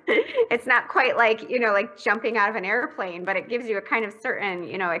 It's not quite like, like jumping out of an airplane, but it gives you a kind of certain,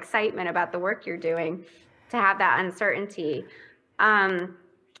 excitement about the work you're doing to have that uncertainty.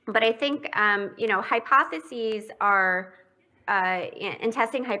 But I think, hypotheses are, and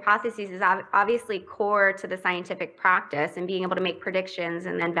testing hypotheses is obviously core to the scientific practice and being able to make predictions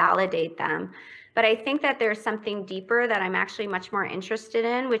and then validate them. But I think that there's something deeper that I'm actually much more interested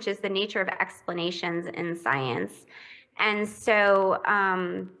in, which is the nature of explanations in science. And so,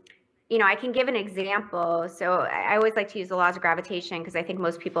 I can give an example. So I always like to use the laws of gravitation because I think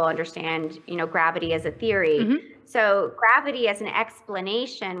most people understand, gravity as a theory. So gravity as an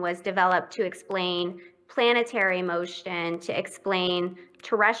explanation was developed to explain planetary motion, to explain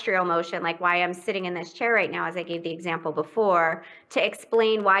terrestrial motion, like why I'm sitting in this chair right now, as I gave the example before, to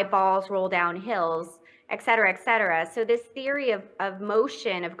explain why balls roll down hills, et cetera, et cetera. So this theory of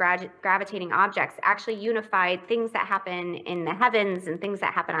motion of gravitating objects actually unified things that happen in the heavens and things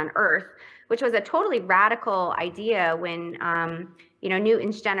that happen on Earth, which was a totally radical idea when,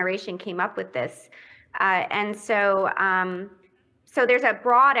 Newton's generation came up with this. So there's a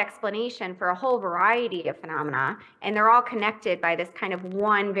broad explanation for a whole variety of phenomena, and they're all connected by this kind of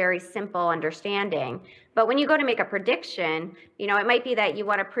one very simple understanding. But when you go to make a prediction, it might be that you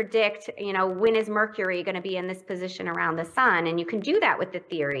want to predict, when is Mercury going to be in this position around the sun? And you can do that with the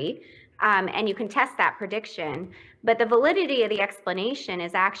theory, and you can test that prediction. But the validity of the explanation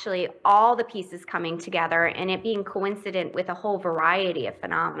is actually all the pieces coming together and it being coincident with a whole variety of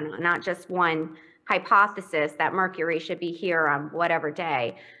phenomena, not just one hypothesis that Mercury should be here on whatever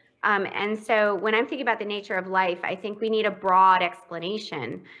day. And so when I'm thinking about the nature of life, I think we need a broad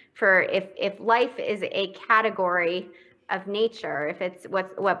explanation for if life is a category of nature, if it's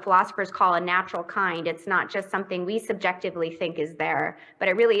what philosophers call a natural kind, it's not just something we subjectively think is there, but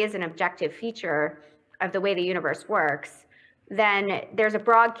it really is an objective feature of the way the universe works, then there's a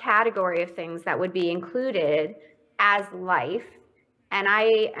broad category of things that would be included as life. And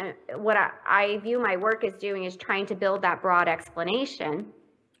what I view my work as doing is trying to build that broad explanation.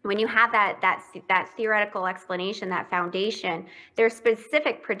 When you have that theoretical explanation, that foundation, there are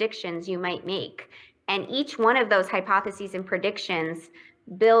specific predictions you might make. And each one of those hypotheses and predictions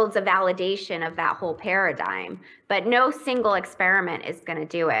builds a validation of that whole paradigm, but no single experiment is going to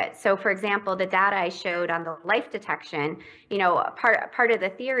do it. So for example, the data I showed on the life detection, part of the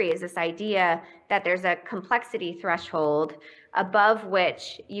theory is this idea that there's a complexity threshold above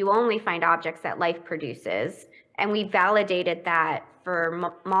which you only find objects that life produces. And we validated that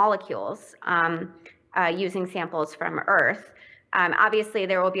for molecules using samples from Earth. Obviously,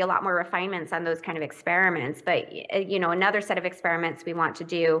 there will be a lot more refinements on those kind of experiments, but another set of experiments we want to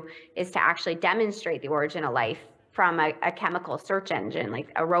do is to actually demonstrate the origin of life from a chemical search engine, like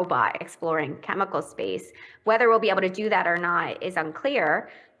a robot exploring chemical space. Whether we'll be able to do that or not is unclear.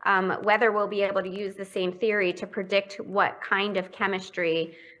 Whether we'll be able to use the same theory to predict what kind of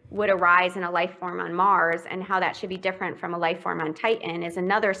chemistry would arise in a life form on Mars and how that should be different from a life form on Titan is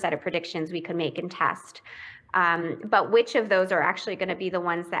another set of predictions we could make and test. But which of those are actually going to be the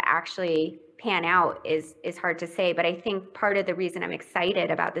ones that actually pan out is hard to say. But I think part of the reason I'm excited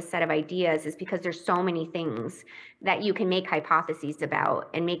about this set of ideas is because there's so many things that you can make hypotheses about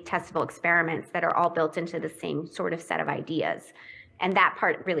and make testable experiments that are all built into the same sort of set of ideas. And that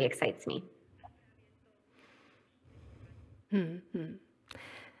part really excites me.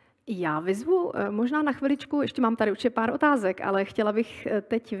 Já vyzvu možná na chviličku, ještě mám tady určitě pár otázek, ale chtěla bych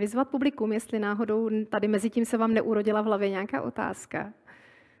teď vyzvat publikum, jestli náhodou tady mezi tím se vám neurodila v hlavě nějaká otázka.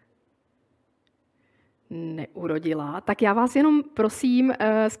 Neurodila. Tak já vás jenom prosím,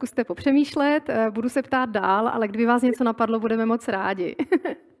 zkuste popřemýšlet, budu se ptát dál, ale kdyby vás něco napadlo, budeme moc rádi.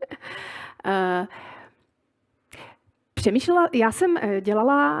 Já jsem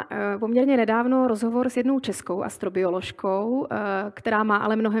dělala poměrně nedávno rozhovor s jednou českou astrobioložkou, která má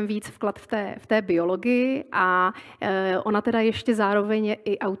ale mnohem víc vklad v té biologii a ona teda ještě zároveň je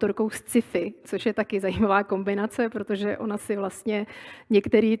i autorkou sci-fi, což je taky zajímavá kombinace, protože ona si vlastně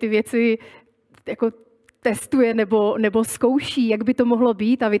některé ty věci jako testuje nebo zkouší, jak by to mohlo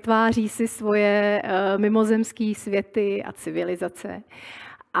být a vytváří si svoje mimozemské světy a civilizace.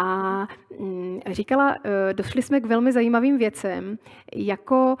 A říkala, došli jsme k velmi zajímavým věcem,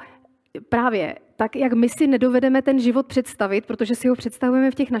 jako právě tak, jak my si nedovedeme ten život představit, protože si ho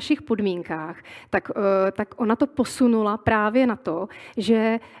představujeme v těch našich podmínkách, tak ona to posunula právě na to,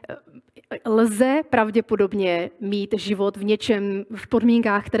 že lze pravděpodobně mít život v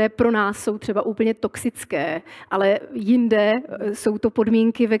podmínkách, které pro nás jsou třeba úplně toxické, ale jinde jsou to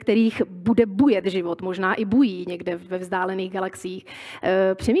podmínky, ve kterých bude bujet život, možná i bují někde ve vzdálených galaxiích.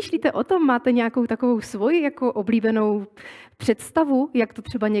 Přemýšlíte o tom? Máte nějakou takovou svoji jako oblíbenou představu, jak to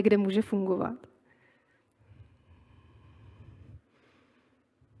třeba někde může fungovat?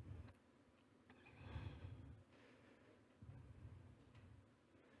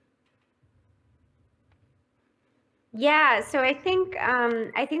 Yeah, so I think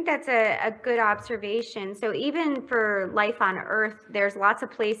that's a good observation. So even for life on Earth, there's lots of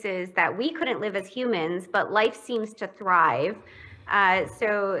places that we couldn't live as humans, but life seems to thrive.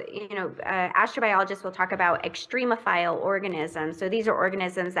 So, astrobiologists will talk about extremophile organisms. So these are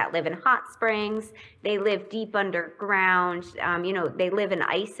organisms that live in hot springs. They live deep underground. They live in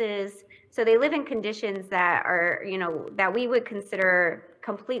ices. So they live in conditions that are, that we would consider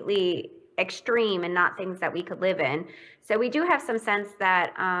completely extreme and not things that we could live in. So we do have some sense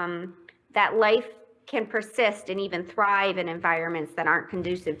that that life can persist and even thrive in environments that aren't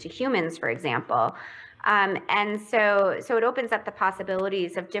conducive to humans, for example. And so it opens up the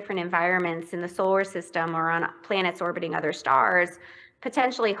possibilities of different environments in the solar system or on planets orbiting other stars,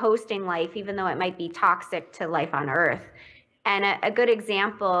 potentially hosting life, even though it might be toxic to life on Earth. And a good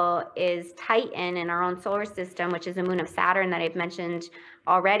example is Titan in our own solar system, which is a moon of Saturn that I've mentioned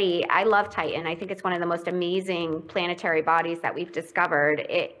already. I love Titan. I think it's one of the most amazing planetary bodies that we've discovered.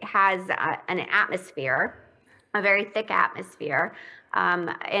 It has an atmosphere, a very thick atmosphere. And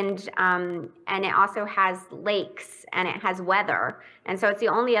it also has lakes and it has weather. And so it's the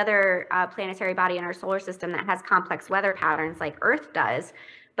only other planetary body in our solar system that has complex weather patterns like Earth does.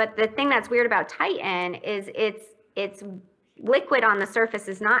 But the thing that's weird about Titan is it's liquid on the surface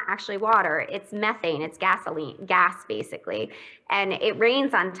is not actually water. It's methane. It's gas basically. And it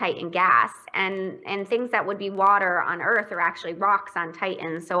rains on Titan gas. And things that would be water on Earth are actually rocks on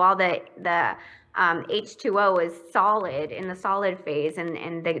Titan. So all the H2O is solid in the solid phase,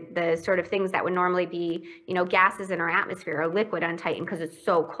 and the sort of things that would normally be, gases in our atmosphere are liquid on Titan because it's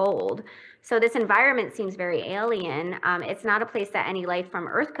so cold. So this environment seems very alien. It's not a place that any life from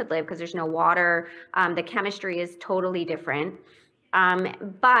Earth could live because there's no water. The chemistry is totally different.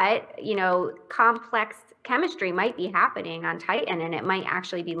 But, complex chemistry might be happening on Titan, and it might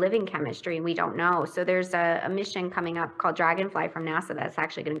actually be living chemistry, and we don't know. So there's a mission coming up called Dragonfly from NASA that's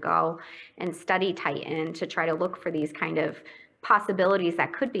actually going to go and study Titan to try to look for these kind of possibilities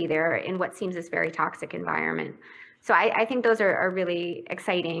that could be there in what seems this very toxic environment. So I think those are really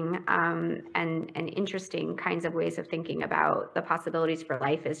exciting and interesting kinds of ways of thinking about the possibilities for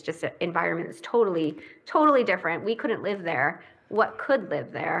life. Is just an environment that's totally, totally different. We couldn't live there. What could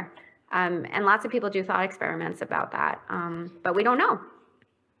live there? And lots of people do thought experiments about that, but we don't know.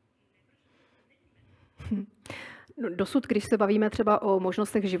 Dosud, když se bavíme třeba o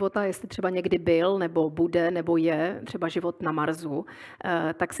možnostech života, jestli třeba někdy byl, nebo bude, nebo je třeba život na Marsu,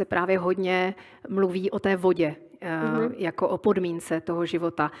 tak se právě hodně mluví o té vodě, jako o podmínce toho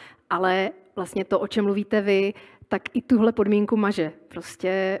života. Ale vlastně to, o čem mluvíte vy, tak i tuhle podmínku maže.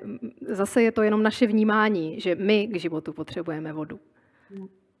 Prostě zase je to jenom naše vnímání, že my k životu potřebujeme vodu.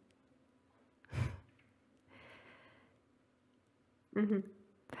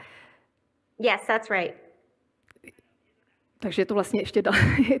 Yes, that's right. Takže je to vlastně ještě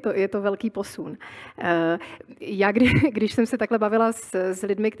je to velký posun. Já, když jsem se takhle bavila s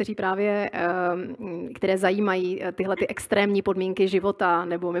lidmi, kteří právě, které zajímají tyhle ty extrémní podmínky života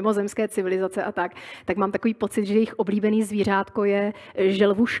nebo mimozemské civilizace a tak mám takový pocit, že jejich oblíbený zvířátko je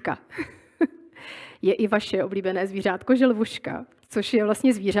želvuška. Je i vaše oblíbené zvířátko želvuška, což je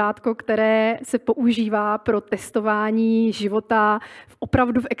vlastně zvířátko, které se používá pro testování života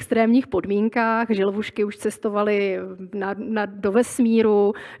opravdu v extrémních podmínkách. Želvušky už cestovaly do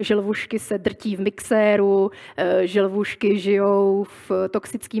vesmíru, želvušky se drtí v mixéru, želvušky žijou v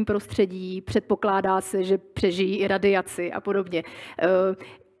toxickém prostředí, předpokládá se, že přežijí i radiaci a podobně.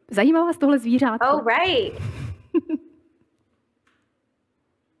 Zajímá vás tohle zvířátko? Oh, right.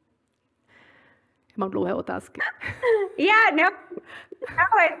 Mám dlouhé otázky. Yeah, no,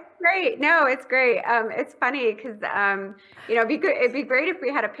 it's great. No, it's great. It's funny because, it'd be great if we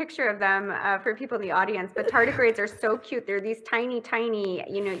had a picture of them for people in the audience, but tardigrades are so cute. They're these tiny,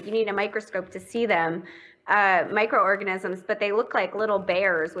 you need a microscope to see them, microorganisms, but they look like little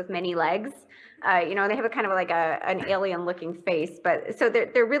bears with many legs. They have a kind of like an alien looking face, but so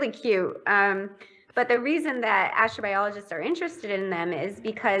they're really cute. But the reason that astrobiologists are interested in them is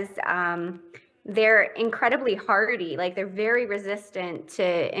because, they're incredibly hardy, like they're very resistant to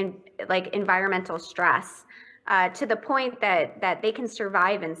environmental stress, to the point that they can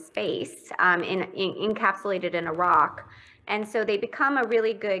survive in space, encapsulated in a rock. And so they become a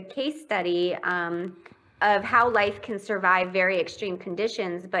really good case study of how life can survive very extreme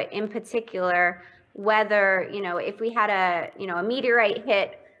conditions, but in particular, whether, if we had a meteorite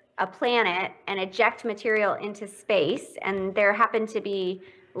hit a planet and eject material into space, and there happened to be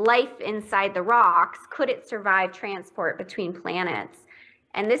life inside the rocks, could it survive transport between planets?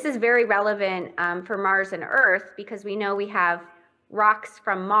 And this is very relevant for Mars and Earth, because we know we have rocks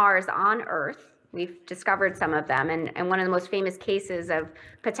from Mars on Earth. We've discovered some of them. And one of the most famous cases of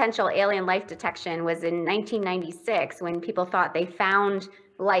potential alien life detection was in 1996, when people thought they found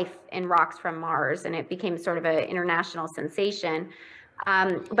life in rocks from Mars, and it became sort of an international sensation.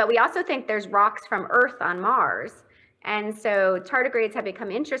 But we also think there's rocks from Earth on Mars. And so tardigrades have become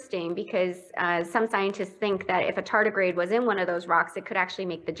interesting because some scientists think that if a tardigrade was in one of those rocks, it could actually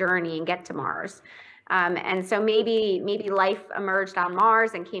make the journey and get to Mars. And so maybe life emerged on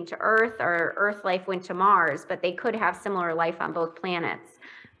Mars and came to Earth, or Earth life went to Mars, but they could have similar life on both planets.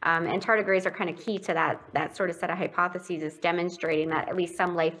 And tardigrades are kind of key to that sort of set of hypotheses, is demonstrating that at least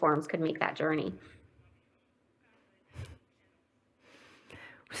some life forms could make that journey.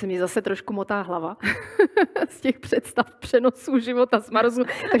 Už se mi zase trošku motá hlava z těch představ přenosů života z Marsu.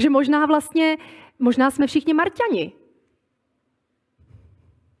 Takže možná jsme všichni Marťani.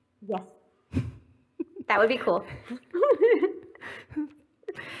 Yes. That would be cool.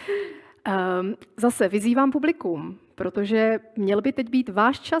 Zase vyzývám publikum, protože měl by teď být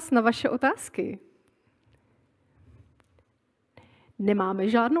váš čas na vaše otázky. Nemáme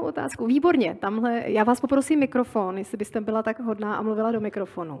žádnou otázku. Výborně, tamhle, já vás poprosím mikrofon, jestli byste byla tak hodná a mluvila do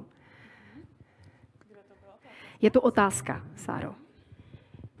mikrofonu. Je to otázka, Sáro.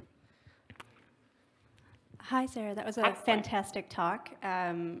 Hi, Sarah. That was a fantastic talk.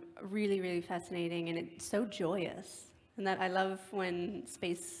 Really, really fascinating, and it's so joyous. And that I love when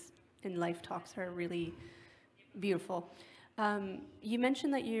space and life talks are really beautiful. You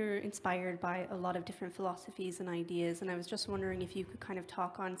mentioned that you're inspired by a lot of different philosophies and ideas, and I was just wondering if you could kind of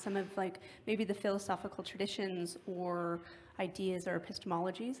talk on some of maybe the philosophical traditions or ideas or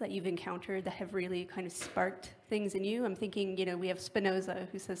epistemologies that you've encountered that have really kind of sparked things in you. I'm thinking, we have Spinoza,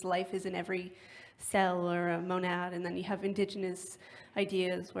 who says life is in every cell or a monad, and then you have indigenous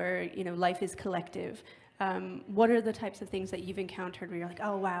ideas where, life is collective. What are the types of things that you've encountered where you're like,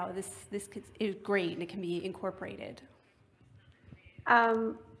 oh, wow, this is great and it can be incorporated?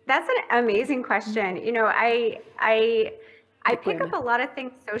 That's an amazing question. I pick up a lot of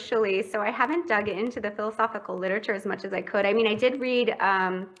things socially, so I haven't dug into the philosophical literature as much as I could. I mean, I did read,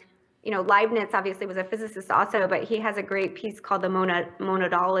 Leibniz obviously was a physicist also, but he has a great piece called the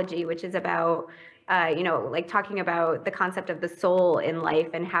monadology, which is about, talking about the concept of the soul in life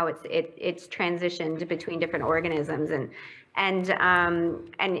and how it's transitioned between different organisms. And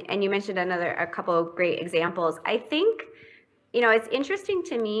you mentioned a couple of great examples. I think, it's interesting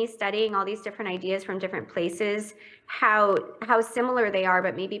to me studying all these different ideas from different places, how similar they are,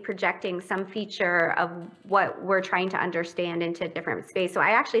 but maybe projecting some feature of what we're trying to understand into a different space. So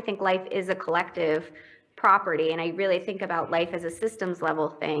I actually think life is a collective property, and I really think about life as a systems level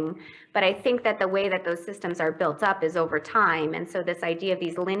thing. But I think that the way that those systems are built up is over time. And so this idea of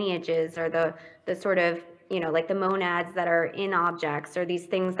these lineages, or the sort of, like the monads that are in objects, or these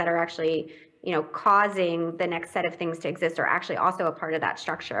things that are actually causing the next set of things to exist, are actually also a part of that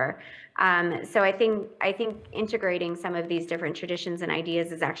structure. So I think integrating some of these different traditions and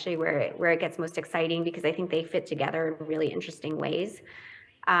ideas is actually where it gets most exciting, because I think they fit together in really interesting ways.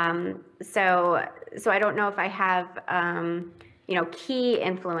 So I don't know if I have key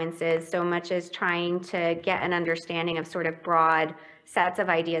influences so much as trying to get an understanding of sort of broad sets of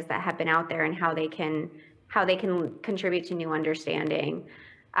ideas that have been out there and how they can contribute to new understanding.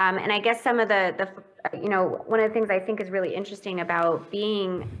 And I guess some of one of the things I think is really interesting about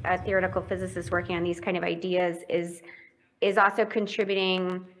being a theoretical physicist working on these kind of ideas is also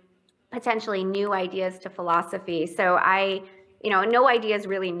contributing potentially new ideas to philosophy. So no idea is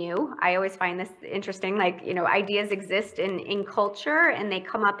really new. I always find this interesting, ideas exist in culture, and they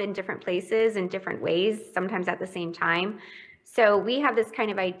come up in different places in different ways, sometimes at the same time. So we have this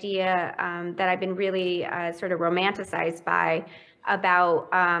kind of idea that I've been really sort of romanticized by,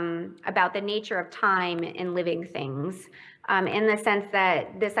 about the nature of time in living things, in the sense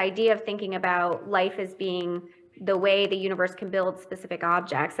that this idea of thinking about life as being the way the universe can build specific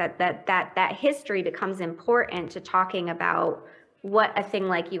objects, that history becomes important to talking about what a thing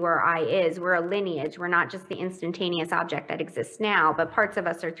like you or I is. We're a lineage. We're not just the instantaneous object that exists now, but parts of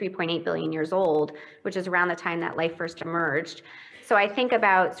us are 3.8 billion years old, which is around the time that life first emerged. So I think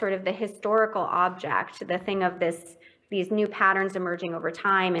about sort of the historical object, the thing of these new patterns emerging over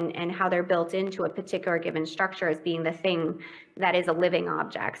time, and how they're built into a particular given structure as being the thing that is a living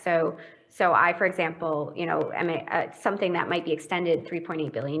object. So I, for example, am something that might be extended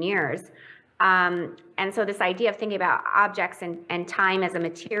 3.8 billion years. And so this idea of thinking about objects and time as a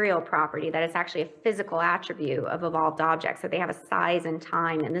material property, that it's actually a physical attribute of evolved objects, that they have a size and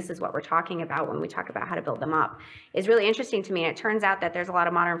time, and this is what we're talking about when we talk about how to build them up, is really interesting to me. And it turns out that there's a lot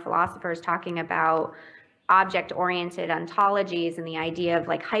of modern philosophers talking about object-oriented ontologies and the idea of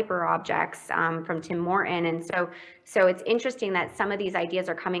like hyper-objects from Tim Morton. And so it's interesting that some of these ideas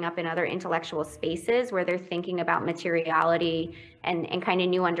are coming up in other intellectual spaces where they're thinking about materiality and kind of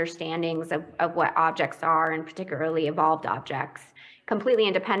new understandings of what objects are, and particularly evolved objects, completely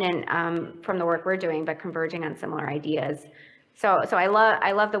independent from the work we're doing, but converging on similar ideas. So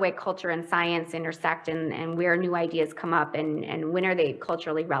I love the way culture and science intersect, and where new ideas come up, and when are they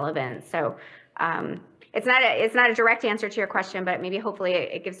culturally relevant. So it's not a direct answer to your question, but maybe hopefully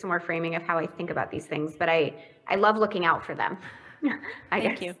it gives some more framing of how I think about these things. But I love looking out for them.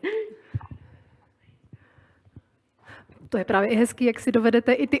 Thank you. To je právě hezký, jak si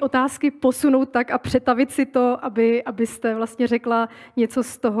dovedete i ty otázky posunout tak a přetavit si to, abyste vlastně řekla něco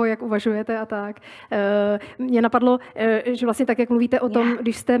z toho, jak uvažujete a tak. Mně napadlo, že vlastně tak, jak mluvíte o tom,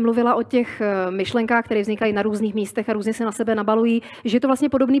 když jste mluvila o těch myšlenkách, které vznikají na různých místech a různě se na sebe nabalují, že je to vlastně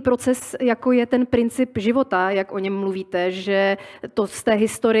podobný proces, jako je ten princip života, jak o něm mluvíte, že to z té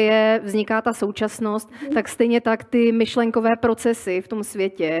historie vzniká ta současnost, tak stejně tak ty myšlenkové procesy v tom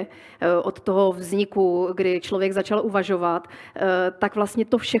světě od toho vzniku, kdy člověk začal uvažovat, tak vlastně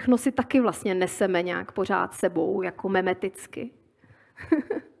to všechno si taky vlastně neseme nějak pořád sebou, jako memeticky.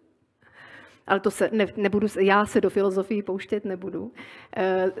 Ale to se nebudu, já se do filozofii pouštět nebudu.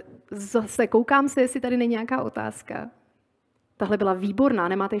 Zase koukám se, jestli tady není nějaká otázka. Tahle byla výborná,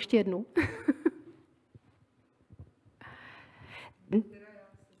 nemáte ještě jednu?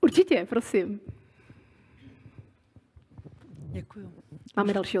 Určitě, prosím. Děkuju.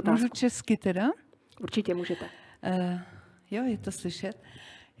 Máme další otázku. Můžu česky teda? Určitě můžete. Jo, je to slyšet.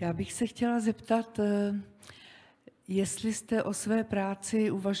 Já bych se chtěla zeptat, jestli jste o své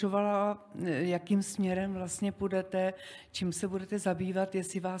práci uvažovala, jakým směrem vlastně půjdete, čím se budete zabývat,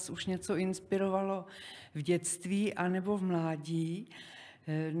 jestli vás už něco inspirovalo v dětství anebo v mládí,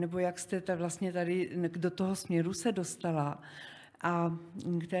 nebo jak jste vlastně tady do toho směru se dostala. A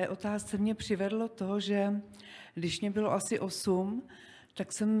k té otázce mě přivedlo to, že když mě bylo asi 8,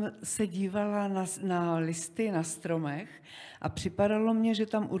 tak jsem se dívala na listy na stromech a připadalo mně, že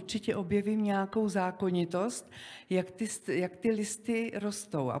tam určitě objevím nějakou zákonitost, jak ty listy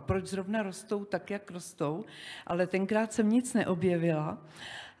rostou a proč zrovna rostou tak, jak rostou, ale tenkrát jsem nic neobjevila.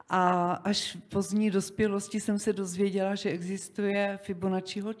 A až v pozdní dospělosti jsem se dozvěděla, že existuje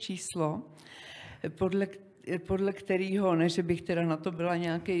Fibonacciho číslo, podle kterého, ne, že bych teda na to byla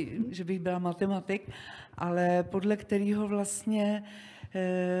že bych byla matematik, ale podle kterého vlastně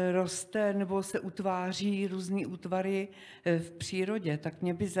roste nebo se utváří různý útvary v přírodě, tak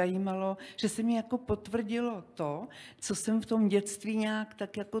mě by zajímalo, že se mi jako potvrdilo to, co jsem v tom dětství nějak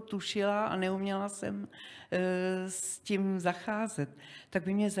tak jako tušila a neuměla jsem s tím zacházet. Tak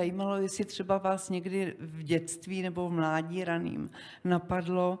by mě zajímalo, jestli třeba vás někdy v dětství nebo v mládí raným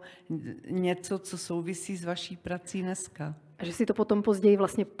napadlo něco, co souvisí s vaší prací dneska. A že si to potom později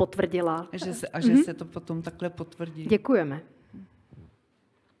vlastně potvrdila. Že se to potom takhle potvrdí. Děkujeme.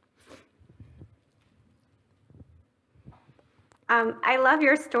 I love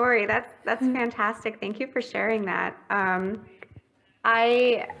your story. That's fantastic. Thank you for sharing that.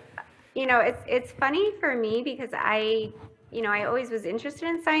 It's funny for me because I always was interested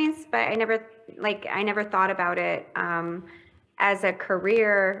in science, but I never thought about it as a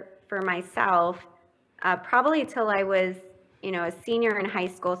career for myself. Probably till I was, a senior in high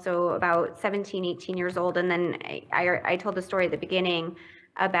school, so about 17, 18 years old. And then I told the story at the beginning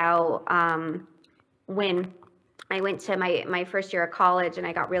about when I went to my first year of college and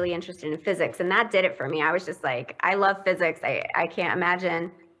I got really interested in physics, and that did it for me. I was just like, I love physics. I can't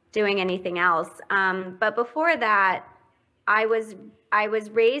imagine doing anything else. But before that, I was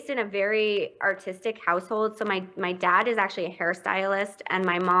raised in a very artistic household. So my dad is actually a hairstylist, and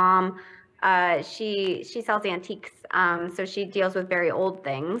my mom, she sells antiques. So she deals with very old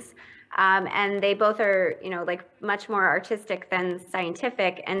things. And they both are, much more artistic than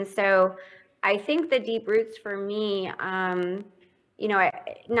scientific. And so I think the deep roots for me,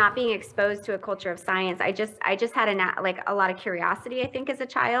 not being exposed to a culture of science, I just had a lot of curiosity, I think, as a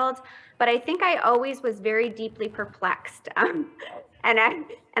child. But I think I always was very deeply perplexed, and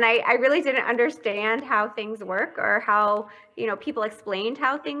I really didn't understand how things work or how people explained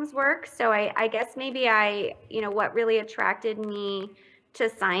how things work. So I guess maybe what really attracted me to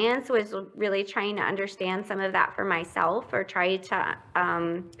science was really trying to understand some of that for myself, or try to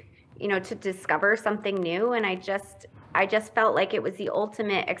to discover something new. And I just felt like it was the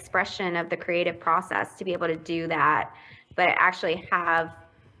ultimate expression of the creative process to be able to do that, but actually have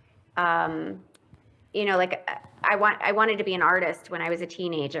you know, like I wanted to be an artist when I was a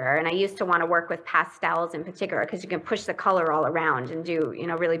teenager, and I used to want to work with pastels in particular because you can push the color all around and do, you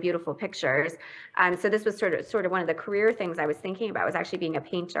know, really beautiful pictures. So this was sort of one of the career things I was thinking about, was actually being a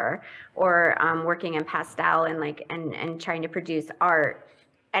painter or working in pastel and like and trying to produce art.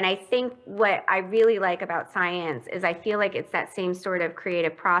 And I think what I really like about science is I feel like it's that same sort of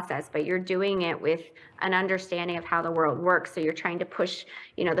creative process, but you're doing it with an understanding of how the world works. So you're trying to push,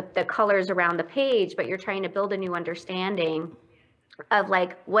 you know, the colors around the page, but you're trying to build a new understanding of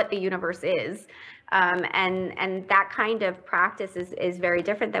like what the universe is. And that kind of practice is very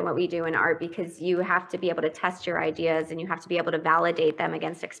different than what we do in art, because you have to be able to test your ideas and you have to be able to validate them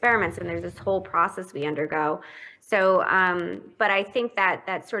against experiments. And there's this whole process we undergo. So, but I think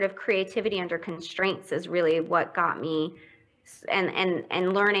that sort of creativity under constraints is really what got me,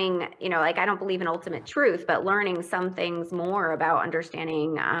 and learning, you know, like I don't believe in ultimate truth, but learning some things more about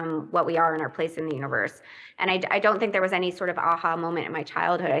understanding what we are and our place in the universe. And I don't think there was any sort of aha moment in my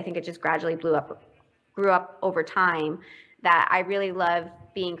childhood. I think it just gradually grew up over time, that I really love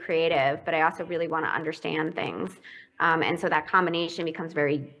being creative, but I also really want to understand things. And so that combination becomes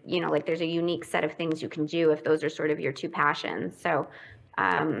very, you know, like there's a unique set of things you can do if those are sort of your two passions. So,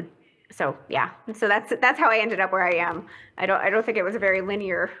 so yeah, so that's how I ended up where I am. I don't think it was a very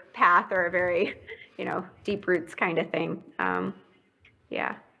linear path or a very, you know, deep roots kind of thing.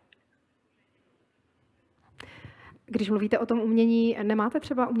 Yeah. Když mluvíte o tom umění, nemáte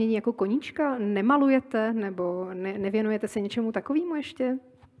třeba umění jako koníčka? Nemalujete nebo nevěnujete se něčemu takovému ještě?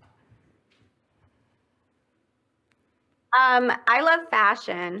 I love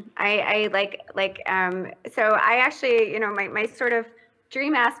fashion. I so I actually, you know, my sort of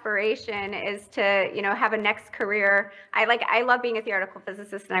dream aspiration is to, you know, have a next career. I love being a theoretical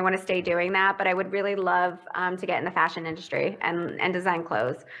physicist and I want to stay doing that, but I would really love to get in the fashion industry and design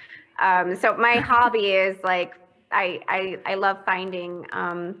clothes. So my hobby is like, I love finding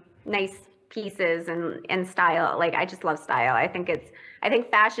nice pieces and style. Like I just love style. I think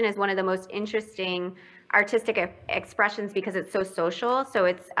fashion is one of the most interesting artistic expressions because it's so social. So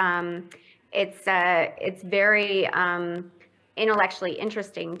it's very intellectually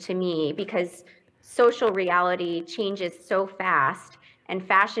interesting to me because social reality changes so fast, and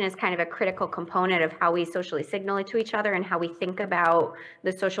fashion is kind of a critical component of how we socially signal to each other and how we think about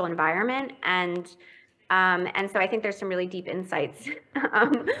the social environment. And so I think there's some really deep insights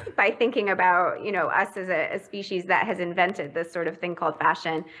by thinking about, you know, us as a species that has invented this sort of thing called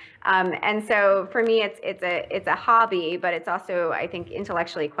fashion. And so for me, it's a hobby, but it's also, I think,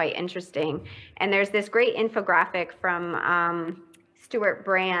 intellectually quite interesting. And there's this great infographic from Stuart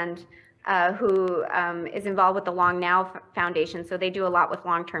Brand, who is involved with the Long Now Foundation. So they do a lot with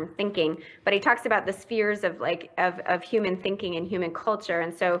long-term thinking, but he talks about the spheres of human thinking and human culture.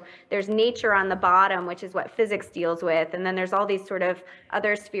 And so there's nature on the bottom, which is what physics deals with. And then there's all these sort of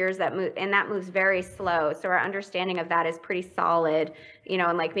other spheres that move, and that moves very slow. So our understanding of that is pretty solid, you know,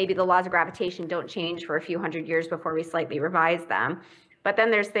 and like maybe the laws of gravitation don't change for a few hundred years before we slightly revise them. But then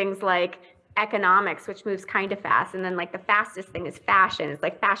there's things like economics, which moves kind of fast, and then like the fastest thing is fashion. It's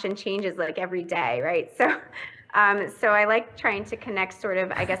like fashion changes like every day, right? So so I like trying to connect sort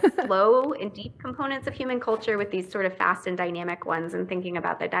of, I guess, slow and deep components of human culture with these sort of fast and dynamic ones, and thinking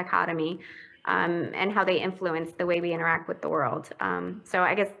about the dichotomy and how they influence the way we interact with the world. So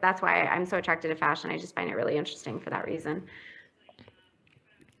I guess that's why I'm so attracted to fashion. I just find it really interesting for that reason.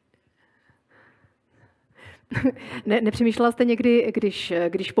 Nepřemýšlela jste někdy,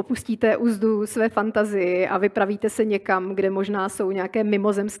 když popustíte uzdu své fantazii a vypravíte se někam, kde možná jsou nějaké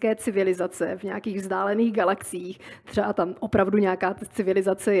mimozemské civilizace v nějakých vzdálených galaxiích, třeba tam opravdu nějaká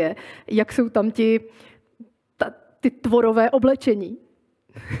civilizace je, jak jsou tam ty tvorové oblečení?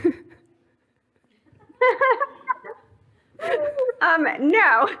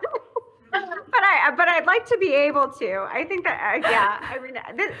 No. But I'd like to be able to. I think that yeah. I mean,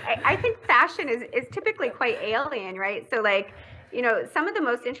 I think fashion is typically quite alien, right? So like, you know, some of the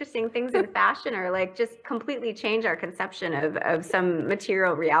most interesting things in fashion are like just completely change our conception of some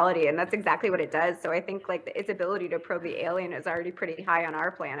material reality, and that's exactly what it does. So I think like its ability to probe the alien is already pretty high on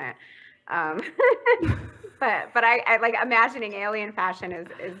our planet. But I like imagining alien fashion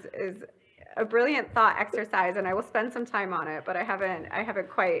is a brilliant thought exercise, and I will spend some time on it, but I haven't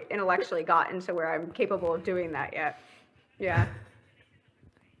quite intellectually gotten to where I'm capable of doing that yet. Yeah.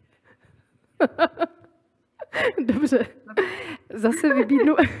 Dobře.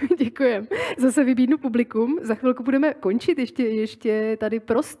 Zase vybídnu publikum. Za chvilku budeme končit, ještě tady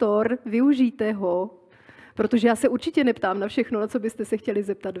prostor, využijte ho, protože já se určitě neptám na všechno, na co byste se chtěli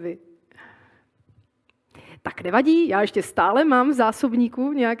zeptat vy. Tak nevadí, já ještě stále mám v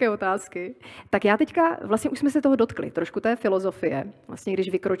zásobníku nějaké otázky. Tak já teďka, vlastně už jsme se toho dotkli, trošku té filozofie. Vlastně když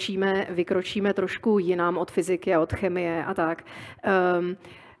vykročíme trošku jinam od fyziky a od chemie a tak.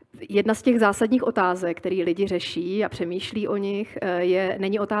 Jedna z těch zásadních otázek, které lidi řeší a přemýšlí o nich,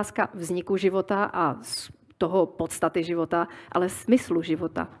 není otázka vzniku života a toho podstaty života, ale smyslu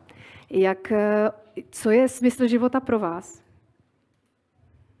života. Co je smysl života pro vás?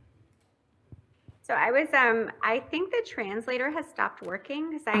 So I think the translator has stopped working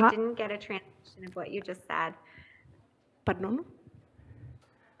because I didn't get a translation of what you just said. Pardon?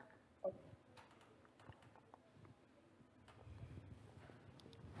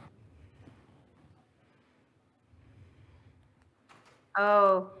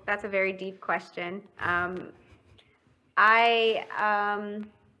 Oh, that's a very deep question. I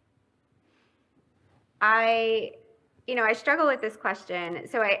struggle with this question.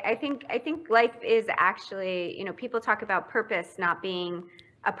 So I think life is actually, people talk about purpose not being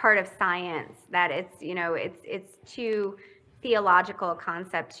a part of science, that it's too theological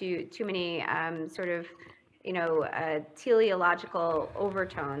concept, too many sort of, teleological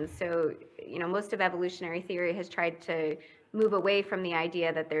overtones. So, most of evolutionary theory has tried to move away from the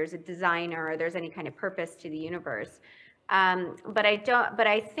idea that there's a designer or there's any kind of purpose to the universe. But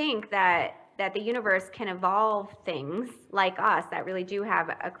I think that the universe can evolve things like us that really do have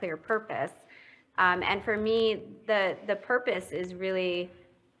a clear purpose. And for me, the purpose is really,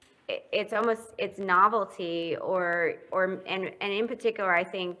 it's novelty and in particular, I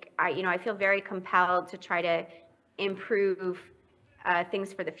think, I feel very compelled to try to improve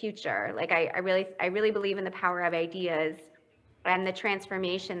things for the future. Like I really believe in the power of ideas and the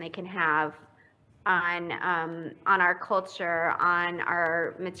transformation they can have on our culture, on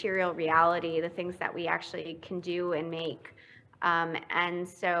our material reality, the things that we actually can do and make. And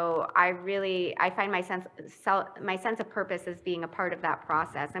so I find my sense of purpose as being a part of that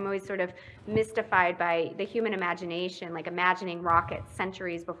process. I'm always sort of mystified by the human imagination, like imagining rockets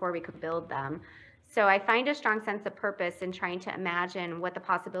centuries before we could build them. So I find a strong sense of purpose in trying to imagine what the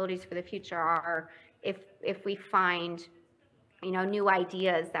possibilities for the future are if we find, new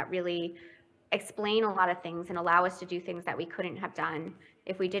ideas that really explain a lot of things and allow us to do things that we couldn't have done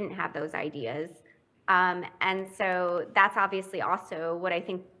if we didn't have those ideas. And so that's obviously also what I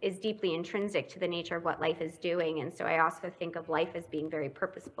think is deeply intrinsic to the nature of what life is doing. And so I also think of life as being very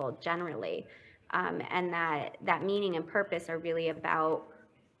purposeful generally. And that meaning and purpose are really about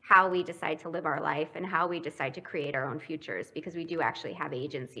how we decide to live our life and how we decide to create our own futures, because we do actually have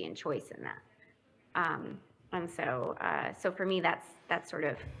agency and choice in that. And so for me, that's sort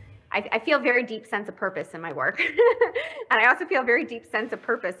of, I feel a very deep sense of purpose in my work. And I also feel a very deep sense of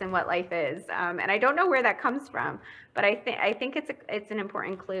purpose in what life is. And I don't know where that comes from, but I think it's an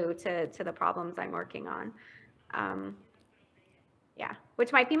important clue to the problems I'm working on. Yeah,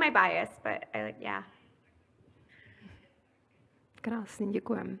 which might be my bias, but yeah. Krásně,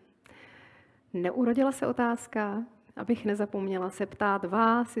 děkujem. Neurodila se otázka, abych nezapomněla se ptát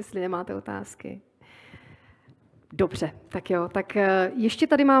vás, jestli nemáte otázky. Dobře, tak jo, tak ještě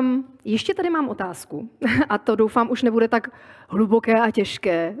tady mám otázku a to doufám už nebude tak hluboké a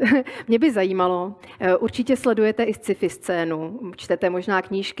těžké. Mě by zajímalo, určitě sledujete i sci-fi scénu, čtete možná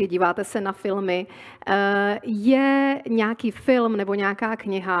knížky, díváte se na filmy. Je nějaký film nebo nějaká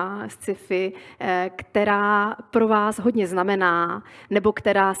kniha sci-fi, která pro vás hodně znamená, nebo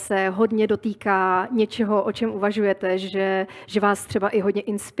která se hodně dotýká něčeho, o čem uvažujete, že vás třeba i hodně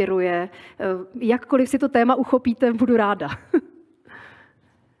inspiruje? Jakkoliv si to téma uchopíte, budu ráda.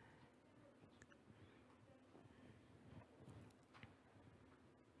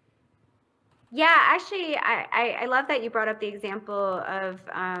 Yeah, actually, I love that you brought up the example of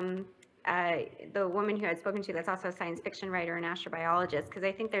the woman who I'd spoken to that's also a science fiction writer and astrobiologist, because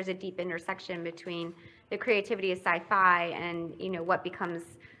I think there's a deep intersection between the creativity of sci-fi and, what becomes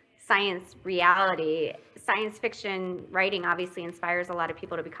science reality. Science fiction writing obviously inspires a lot of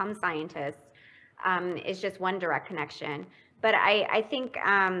people to become scientists. It's just one direct connection. But I think,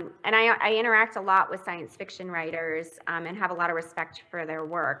 and I interact a lot with science fiction writers and have a lot of respect for their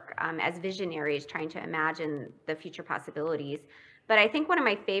work as visionaries trying to imagine the future possibilities. But I think one of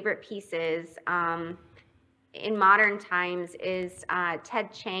my favorite pieces in modern times is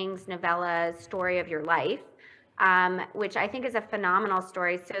Ted Chiang's novella, Story of Your Life, which I think is a phenomenal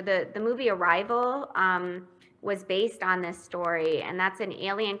story. So the movie Arrival was based on this story, and that's an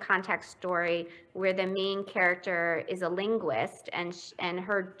alien contact story where the main character is a linguist, and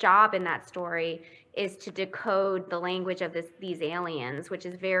her job in that story is to decode the language of these aliens, which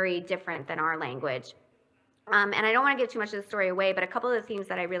is very different than our language. And I don't want to give too much of the story away, but a couple of the themes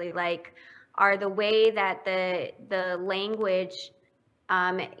that I really like are the way that the language,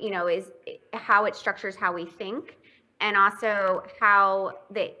 you know, is how it structures how we think, and also how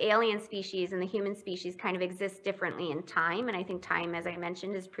the alien species and the human species kind of exist differently in time. And I think time, as I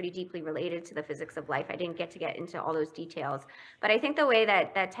mentioned, is pretty deeply related to the physics of life. I didn't get to get into all those details, but I think the way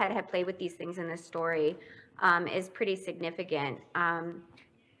that Ted had played with these things in this story is pretty significant.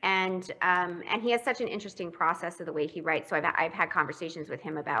 And he has such an interesting process of the way he writes. So I've had conversations with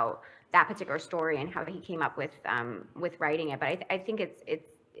him about that particular story and how he came up with writing it. But I think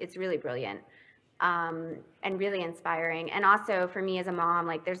it's really brilliant. And really inspiring. And also for me as a mom,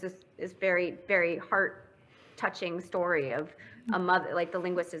 like there's this very, very heart-touching story of a mother, like the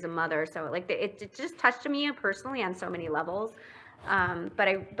linguist is a mother. So like it just touched me personally on so many levels. But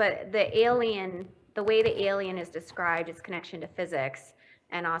the alien, the way the alien is described, its connection to physics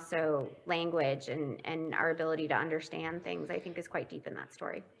and also language and our ability to understand things, I think is quite deep in that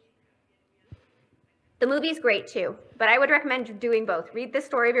story. The movie's great too, but I would recommend doing both. Read the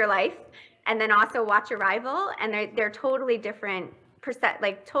story of your life and then also watch Arrival, and they're totally different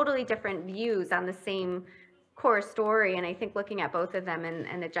totally different views on the same core story. And I think looking at both of them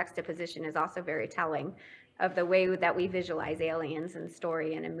and the juxtaposition is also very telling of the way that we visualize aliens in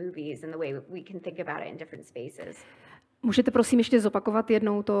story and in movies and the way we can think about it in different spaces. Můžete prosím ještě zopakovat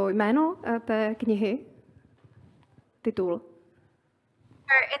jednou to jméno té knihy? Titul.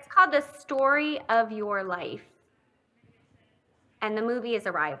 It's called The Story of Your Life. And the movie is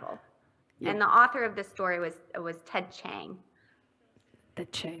Arrival. Yeah. And the author of the story was Ted Chiang.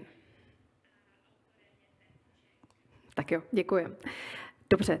 Ted Chiang. Tak jo, děkuji.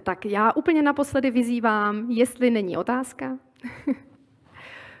 Dobře, tak já úplně naposledy vyzývám, jestli není otázka.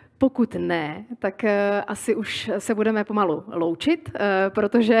 Pokud ne, tak asi už se budeme pomalu loučit,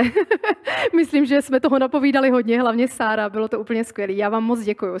 protože myslím, že jsme toho napovídali hodně, hlavně Sára, bylo to úplně skvělé. Já vám moc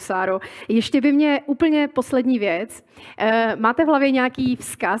děkuju, Sáro. Ještě by mě úplně poslední věc. Máte v hlavě nějaký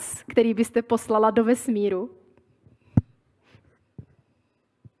vzkaz, který byste poslala do vesmíru?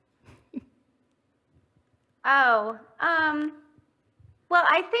 Well,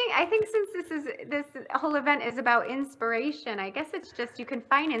 I think since this whole event is about inspiration, I guess it's just you can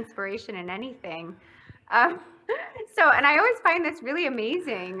find inspiration in anything. And I always find this really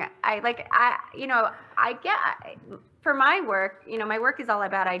amazing. I get for my work, you know, my work is all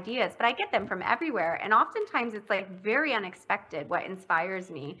about ideas, but I get them from everywhere, and oftentimes it's like very unexpected what inspires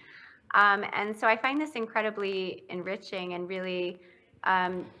me. And so I find this incredibly enriching and really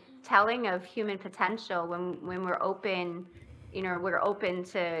telling of human potential when we're open. You know, we're open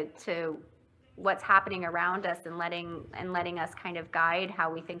to what's happening around us and letting us kind of guide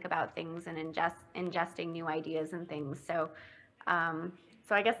how we think about things and ingesting new ideas and things. So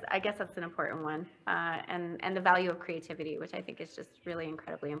I guess that's an important one, and the value of creativity, which I think is just really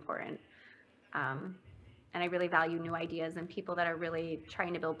incredibly important. And I really value new ideas and people that are really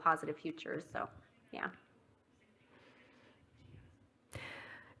trying to build positive futures. So yeah.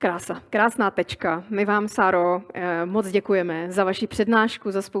 Krása, krásná tečka. My vám, Sáro, moc děkujeme za vaši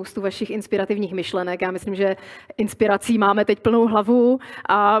přednášku, za spoustu vašich inspirativních myšlenek. Já myslím, že inspirací máme teď plnou hlavu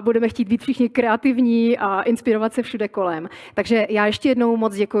a budeme chtít být všichni kreativní a inspirovat se všude kolem. Takže já ještě jednou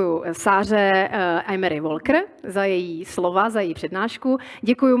moc děkuju Sáře Imari Walker za její slova, za její přednášku.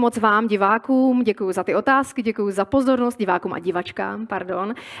 Děkuju moc vám, divákům, děkuju za ty otázky, děkuju za pozornost, divákům a divačkám,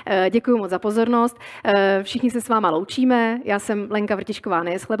 pardon. Děkuju moc za pozornost. Všichni se s váma loučíme. Já jsem Lenka Vrtišková,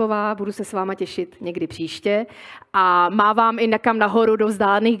 Nejezchlebová, budu se s váma těšit někdy příště a mávám i někam nahoru do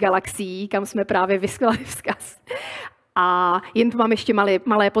vzdálených galaxií, kam jsme právě vyslali vzkaz. A jen tu mám ještě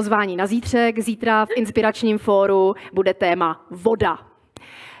malé pozvání na zítřek. Zítra v Inspiračním fóru bude téma voda.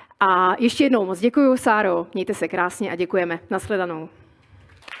 A ještě jednou moc děkuju, Sáro, mějte se krásně a děkujeme. Nashledanou.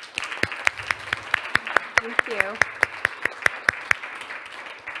 Thank you.